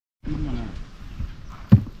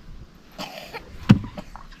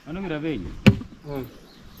 Ano ngira vei?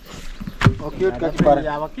 Okey kat para.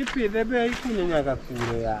 Ya wakipi debe ikunya nyaka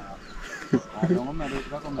kure ya. Ano ngomero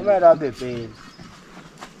ka ko. Kamera bebe.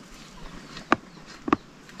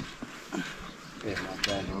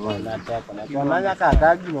 Konanya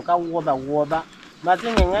kaka gino ka wuodha.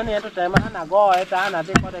 Matinge ngani eto tema ana go eta ana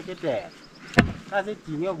te kode kite. Kasi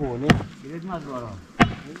tinyo gone. Ini mas boro.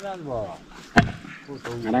 Ini boro.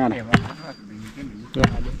 Kadang-kadang.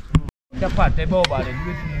 Cepat te bawa balik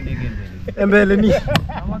duit ni gende. Embele ni.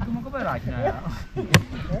 Awak tu mau ke berak na.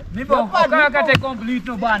 Ni bawa kaka te complete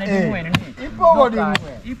no bane ni nguen ni. Ipo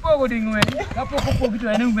go di nguen. Kapo ko gitu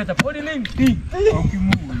ene ngeta podi ling ti. Oki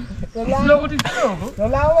mu. Logo ti logo.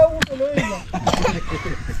 Lawa uso lo ina.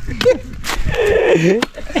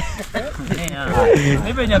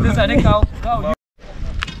 Ni benya desa ni kau.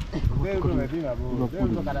 Delu medina bo.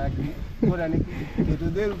 Delu kada ki. Ora ni itu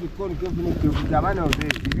delu ki kon ke bini ke jamane o de.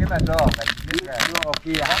 Kita dong.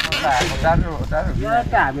 Oke ya. Taruh. Ya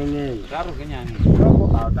ta mengi. Taruh kenyang.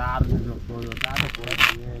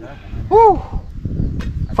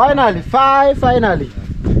 Finally.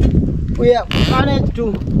 we have managed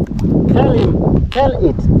to tell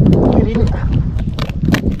it. We really,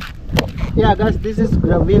 yeah, guys, this is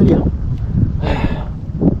Grevillea.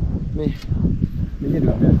 Me need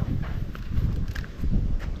to go.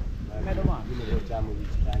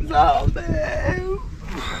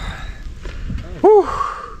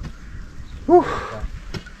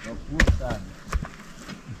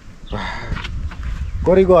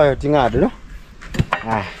 Korigoyo ting'ado no?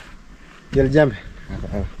 Kel jembe.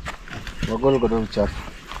 Wagol godo uchafu.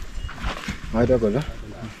 Maito godo.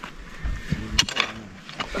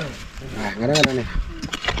 Ngara ne.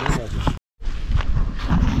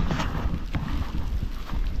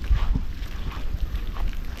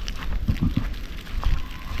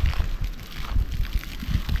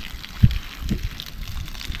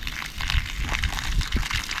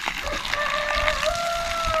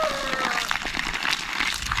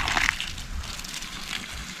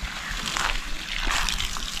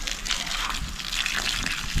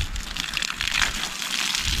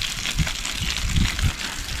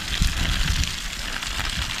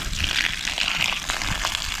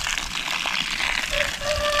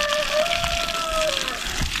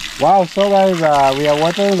 Wow, so guys, we are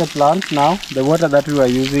watering the plants now. The water that we were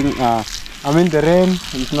using, the rain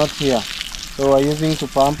is not here. So we're using to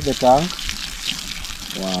pump the tank.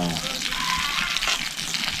 Wow.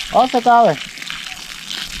 Oh, sekawe.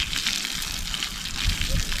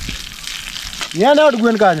 Nienda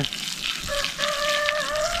udgwen kanyo.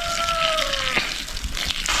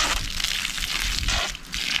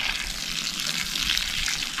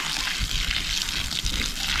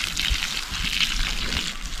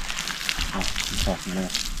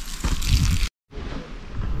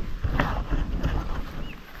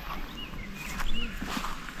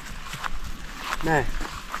 Này,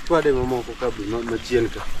 qua đây mà mò có cả bự nó chiên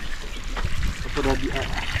cả. Apa dah di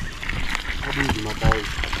aduh di matai.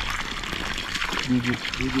 Di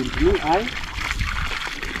ni ai.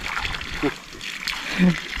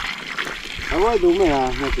 Awal tu meh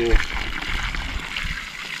macam.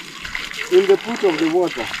 In the put of the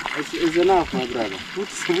water is enough, my brother. Put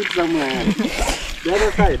somewhere. The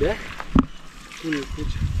other side, eh? Put.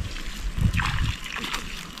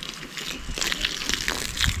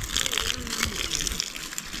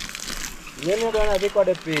 Ini kan ada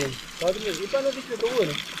kode pin. Kau ni ikan ada di tu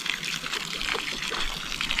ni.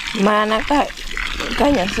 Mana kak?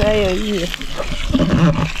 Kanya saya ini.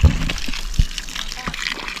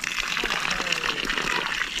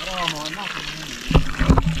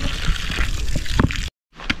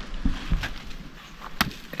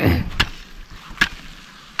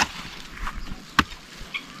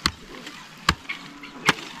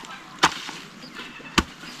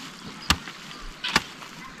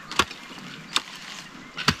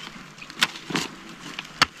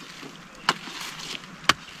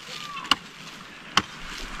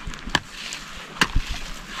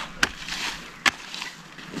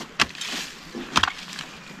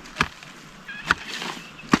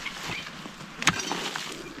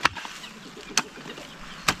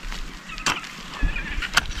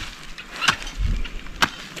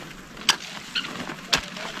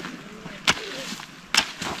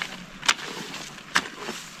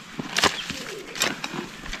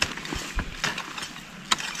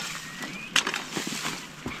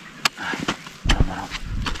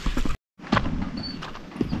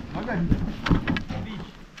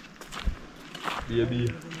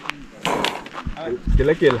 Dia.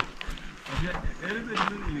 Kila.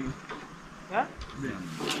 Ha?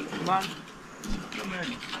 Man.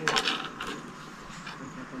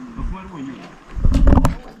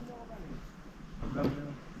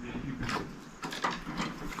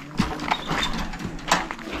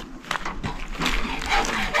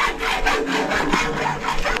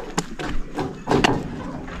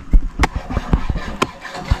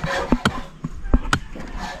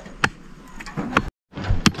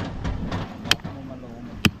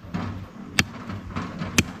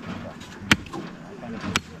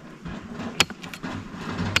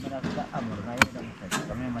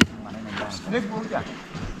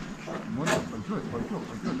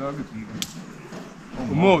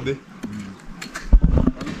 Move.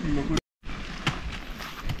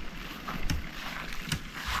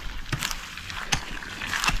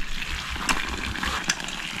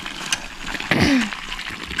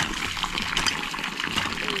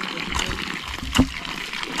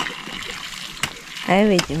 Ai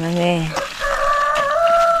về chị mà nghe.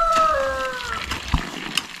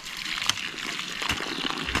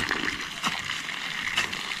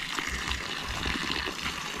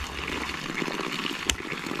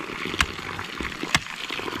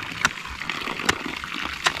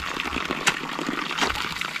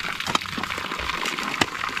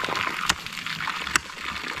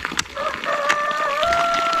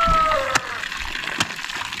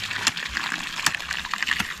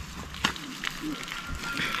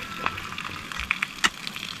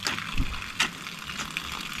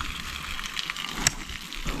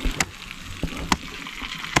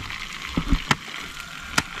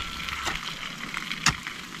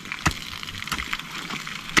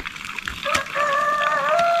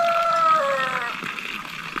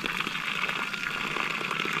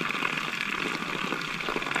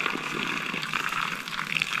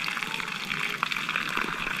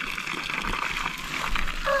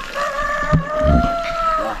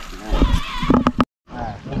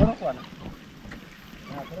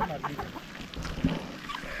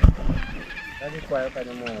 kwayo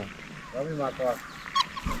kanyo mo. Wami mako.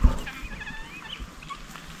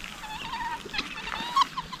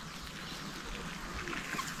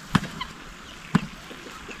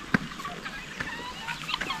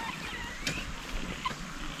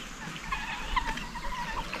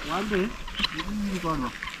 Wande, ini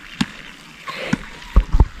kono.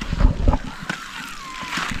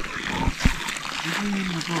 Ini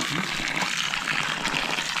mako.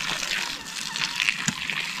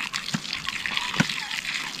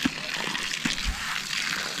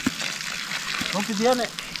 Không cái gì này.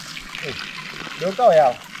 Được tao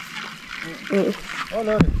heo. Ô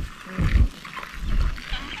lên.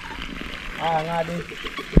 À nga đi.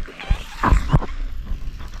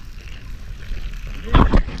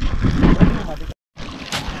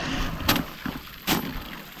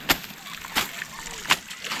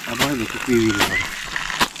 À bao giờ cái gì vậy?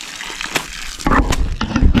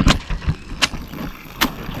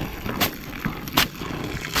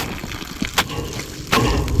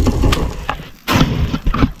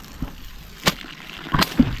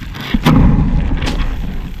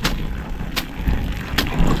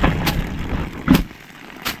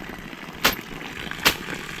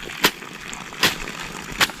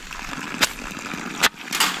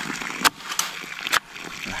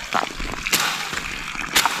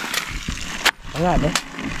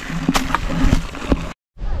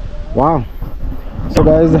 Wow, so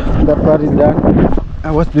guys, that part is done. I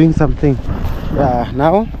was doing something.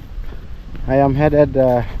 Now I am headed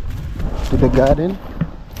to the garden.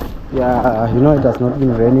 You know, it has not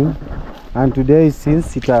been raining, and today,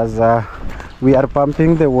 since it has we are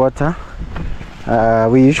pumping the water.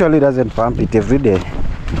 We usually doesn't pump it every day,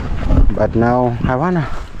 but now I wanna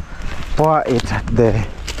pour it at the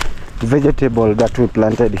vegetable that we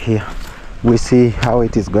planted here. We see how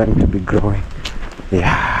it is going to be growing.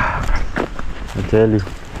 I tell you.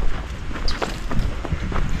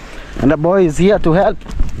 And the boy is here to help.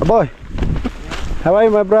 Boy, how are you,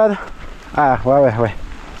 my brother? Wait.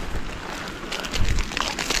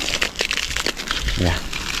 Yeah,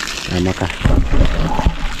 I'm okay.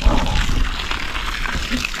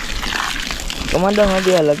 Commander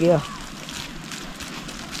lagi ya.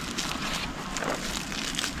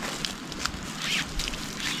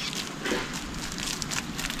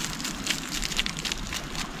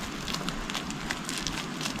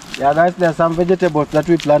 Yeah guys, there are some vegetables that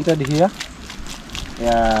we planted here.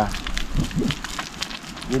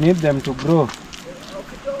 We need them to grow.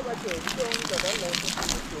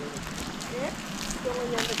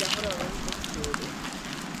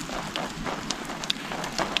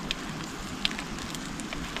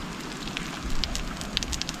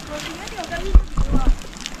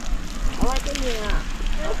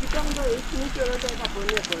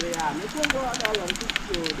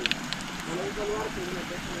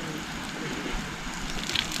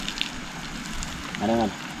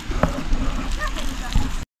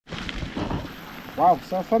 Wow,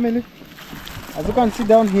 so family, as you can see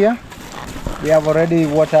down here, we have already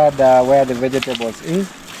watered where the vegetables is,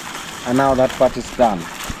 and now that part is done.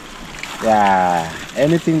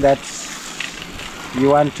 Anything that you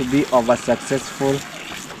want to be over successful,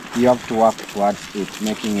 you have to work towards it,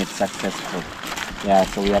 making it successful.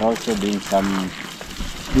 So we are also doing some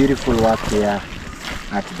beautiful work here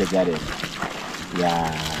at the garden.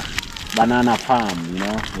 Banana farm, you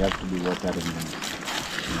know, you have to be watering them.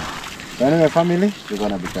 So anyway, family, we're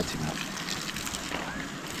gonna be catching up.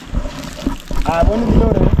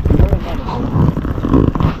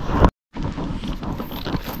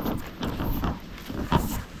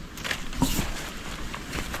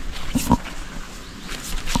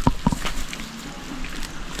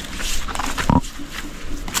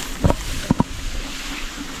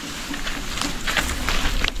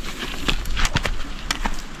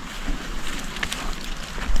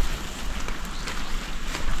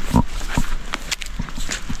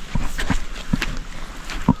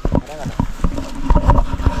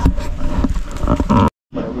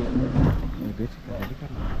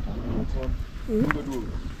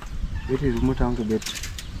 It is more down to bed.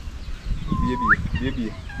 Baby.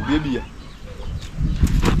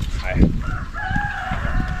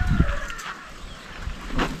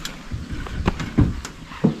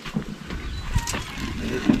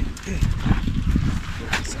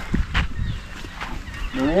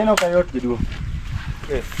 No coyote do.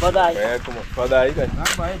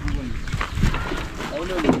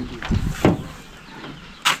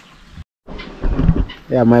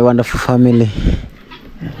 Yeah, my wonderful family.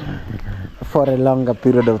 For a longer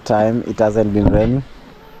period of time, it hasn't been raining.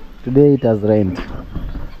 Today it has rained,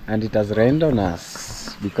 and it has rained on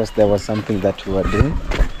us because there was something that we were doing.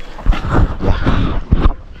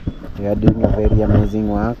 We are doing a very amazing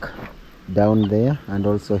work down there and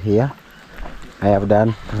also here. I have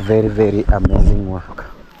done very amazing work.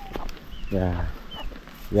 Yeah,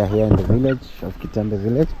 we are here in the village of Kitambe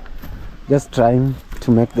village, just trying to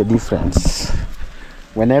make the difference.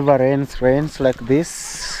 Whenever rains like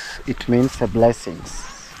this, it means a blessings.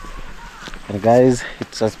 And guys,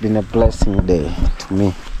 it has been a blessing day to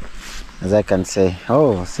me, as I can say.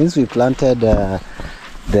 Oh, since we planted the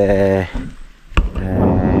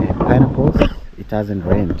pineapples, it hasn't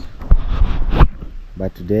rained.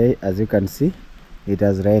 But today, as you can see, it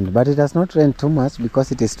has rained. But it has not rained too much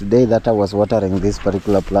because it is today that I was watering these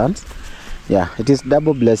particular plants. Yeah, it is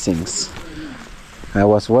double blessings. I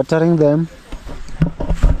was watering them,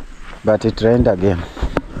 but it rained again.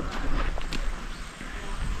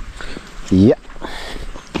 Yeah.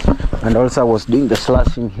 And also I was doing the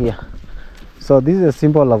slashing here. So this is a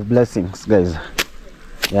symbol of blessings, guys.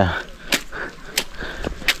 Yeah.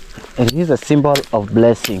 It is a symbol of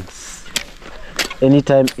blessings.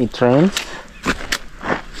 Anytime it rains,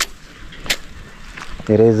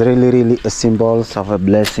 it is really a symbol of a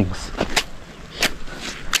blessings.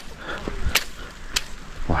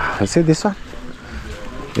 Wow, you see this one?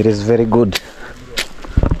 It is very good.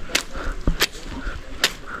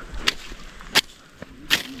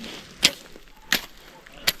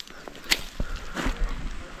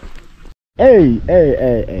 Hey,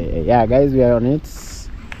 yeah guys, we are on it.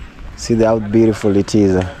 See how beautiful it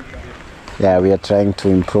is. Yeah, we are trying to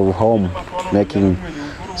improve home, making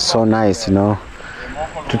so nice, you know,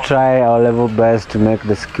 to try our level best to make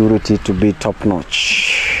the security to be top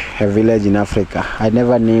notch. A village in Africa. I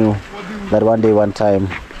never knew that one time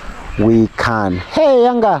we can. Hey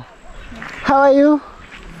Yanga, how are you?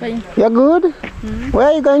 Fine. You're good? Where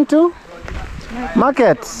are you going to?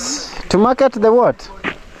 Market. To market the what?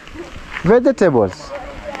 Vegetables.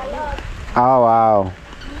 Oh wow.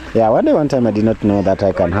 Yeah, one time I did not know that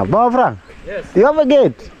I can have. Bob Frank, yes. You have a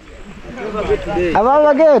gate? I have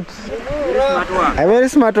a gate. A very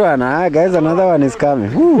smart one. Guys, another one is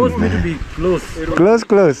coming. Supposed me to be close. Close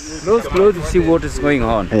to see what is going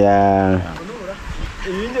on. Yeah.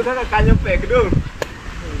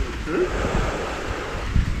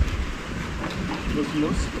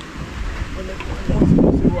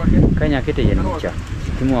 Kanya kita yang macam.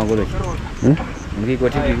 Semua boleh. Mungkin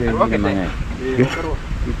kau cakap mana?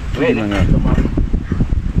 Mana?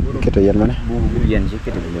 Kita yang mana? Yang sih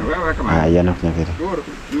kita. Yang nak kita.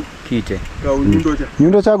 Kita. Kau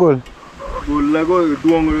Nyundo cagol. Lago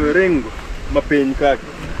duang rengo. Mapen kak.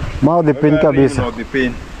 Mau dipin kabisa. Mau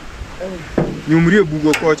dipin. Nyumri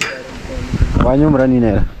bugo koch. Wanyumra ni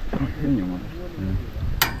nera.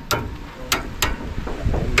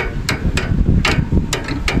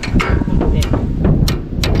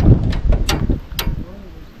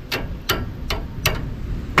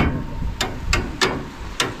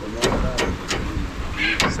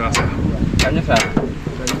 Sasa. Kanya sa.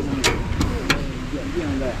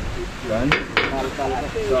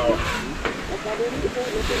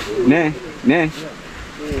 Ne.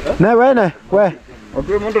 We.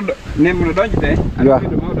 Oke, mau ne mau donji te. You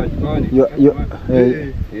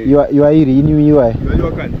are iri ini you are. Yo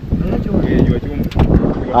kan. Yo chunga.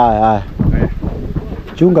 Ai.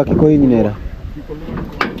 Chunga kiko ini nera.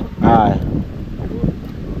 Ai.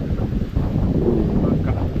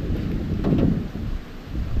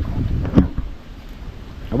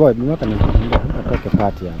 Boy, mimi hapa nataka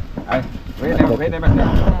party ya. Ai, wewe bata.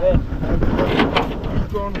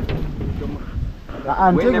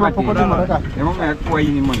 Wewe bata. Emo me kwa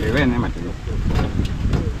ini monde, wewe ne mate.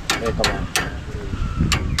 Come on.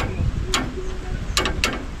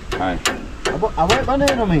 Ai. Abo bana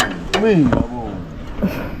no me.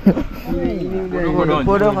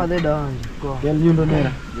 Podo ngade dong. Yang nyundo nera.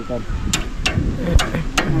 Bukan.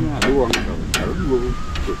 Duong.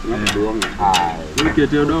 Ai. Ini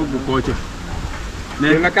dia dong bukocha.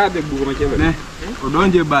 Ne na ka de bugo mache. Ne.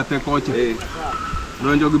 Odonje bate kocha.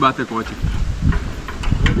 Donjo gi bate kocha.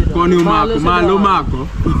 Koni umako, malo mako.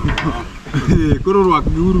 Kuro ruak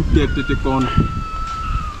guru tete kon.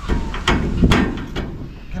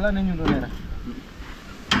 Kela ne nyundo nera.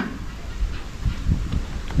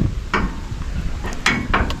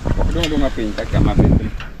 Dong ngapin tak kamatin.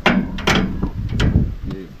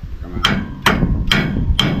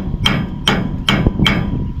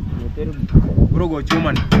 Bro go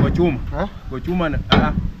chuma. Go chuma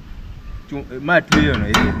ma tuyo no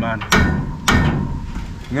iri man.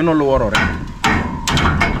 Ngeno luoro re.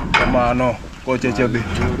 Kamano ko cheche be.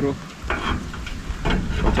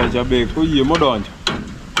 Ko cheche be ko yie modonjo.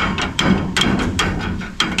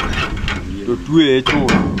 To tuye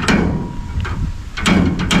chuma.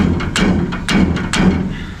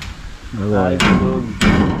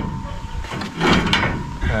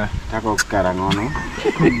 Tako karangono.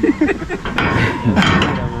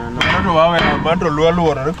 Ano wawe bando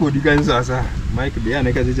lualuora na kodi kan sasa. Mike be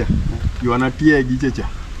ane ka chicha. You wanna tie gi chicha.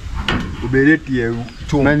 Ubere tie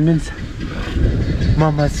chum. Man means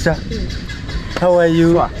Mama Sha. How are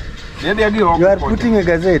you? You are putting a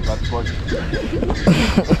gazette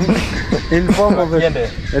in form of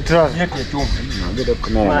a truck.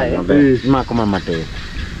 Mako mama te.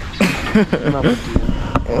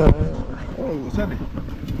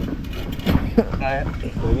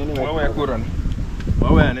 Wawe kuran.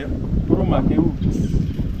 Wawe ane puro makeu.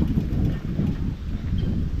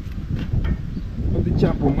 Odi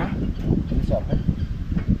chapo ma. Chapo.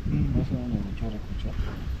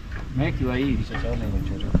 Meki wa hii sasa ona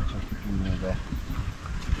imechora kucha.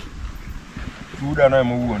 Tuda na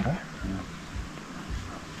muwonda.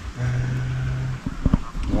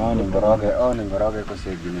 Oni ngoroge ko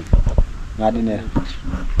segini. Ngadine.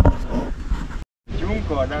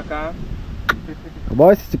 Chunko daka.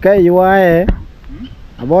 Boy sikai yuae.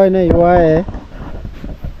 Boy ne yuae.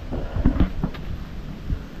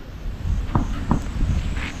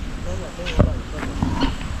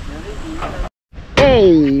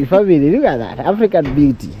 Hey, family, look at that African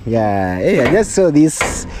beauty. Yeah, hey, I just saw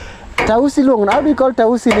this Tausi long. How do you call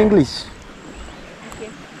Tausi in English?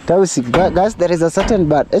 Tausi, guys, there is a certain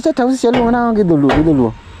bird. Echa Tausi long na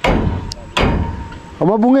gidulu.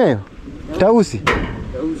 Amabunge? Tausi.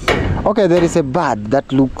 Okay, there is a bird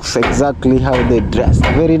that looks exactly how they dress.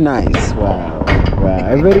 Very nice. Wow.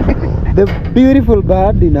 Wow. The beautiful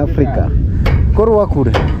bird in Africa. Korwa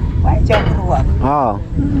kure. Ah.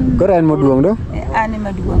 Kore an moduong do? Ani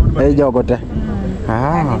maduong. Jogote.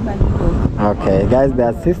 Ah. Okay, guys, they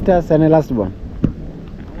are sisters and a last one.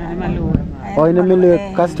 Oh, in a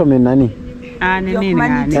million custom in Nani.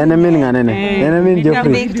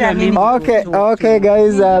 Geoffrey. Okay,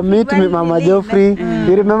 guys, meet me, Mama Geoffrey.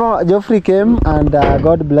 You remember Geoffrey came and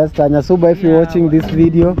God blessed her. Nyasuba, if you're watching this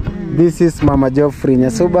video, this is Mama Geoffrey.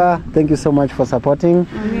 Nyasuba, thank you so much for supporting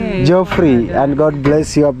Geoffrey, and God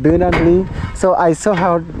bless you abundantly. So I saw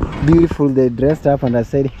how beautiful they dressed up, and I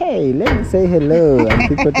said, hey, let me say hello and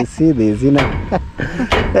people to see this, you know.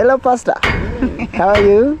 Hello, Pastor. How are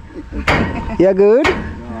you? You're good?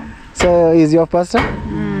 So is your pastor?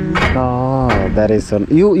 Oh, that is so.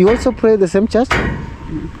 You also pray the same church?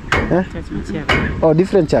 Oh,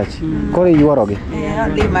 different church. Kore you are okay.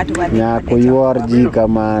 Yeah, ko you are jika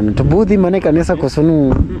man. To budi mane kanisa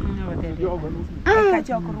kosonu.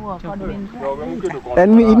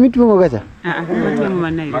 And me in tu mo gacha.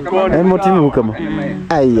 And mo timi ukama.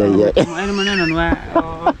 Ay.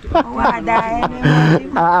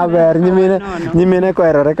 Ber nyimine ko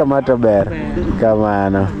erore kamata ber.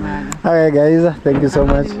 Kamano. Okay guys, thank you so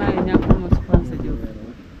much.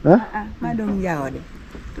 Huh? Madam Yawde.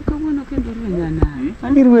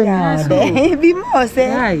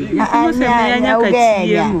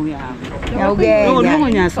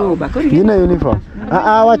 Gina uniform.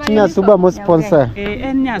 Watch Nyasuba mo sponsor.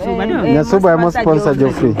 Nyasuba mo sponsor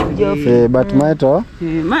Geoffrey. But maito.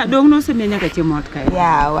 Ma dong no se menya kachemot kai.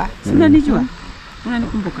 Yawa. Sina nijua.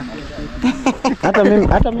 Unanikumbuka.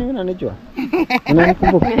 Hata mimi nanijua.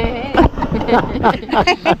 Unanikumbuka.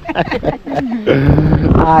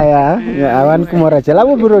 Aya, awan kumora chala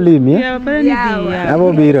abo biro limi.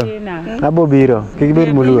 Abo biro.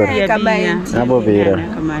 Kikibir muluor. Abo biro.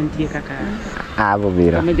 Kamantie kaka. Abo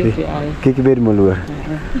biro. Kikibir muluor.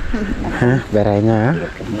 Beranya.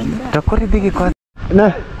 Tokori digi ko.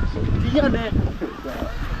 Nah.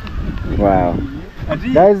 Wow.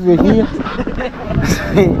 Guys, we're here.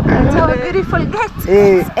 So beautiful get.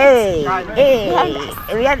 Hey.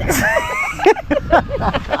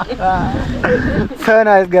 So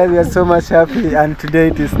nice, guys. We are so much happy, and today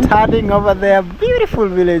it is starting over there. Beautiful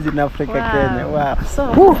village in Africa, Kenya. Wow.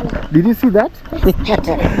 So did you see that?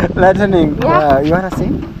 Lightning. Yeah. You wanna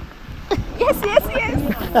sing? Yes.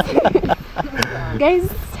 Guys,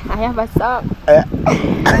 I have a song.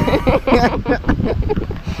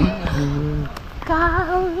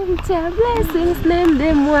 Count your blessings, name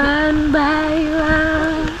them one by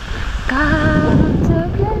one. Count your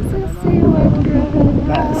blessings, see what God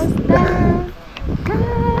has done.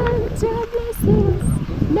 Count your blessings,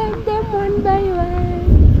 name them one by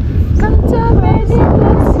one. Count your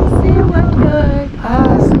blessings, see what God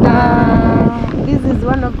has done. This is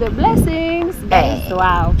one of the blessings. Guys,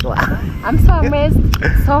 wow. I'm so amazed,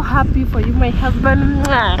 so happy for you, my husband.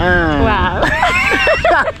 Wow.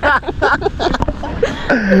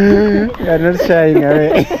 You're not shying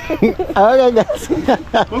away. Okay, guys.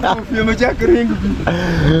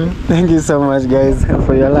 Thank you so much, guys,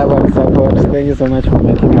 for your love and support. Thank you so much for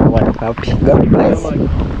making my wife happy. God bless you.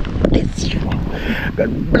 Bless you.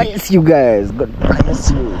 God bless you, guys. God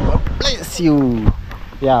bless you. God bless you.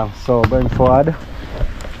 Yeah, so going forward,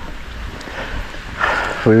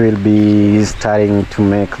 we will be starting to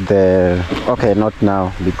make the, okay, not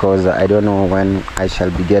now, because I don't know when I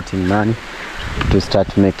shall be getting money to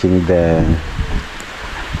start making the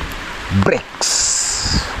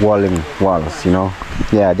bricks walls, you know.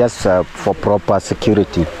 Yeah, just for proper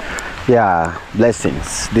security. Yeah,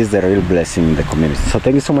 blessings. This is a real blessing in the community. So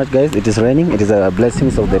thank you so much, guys. It is raining. It is a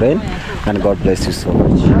blessings of the rain, and God bless you so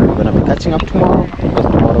much. We're gonna be catching up tomorrow, because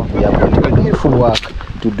tomorrow we have got beautiful work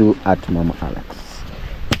to do at Mama Alex.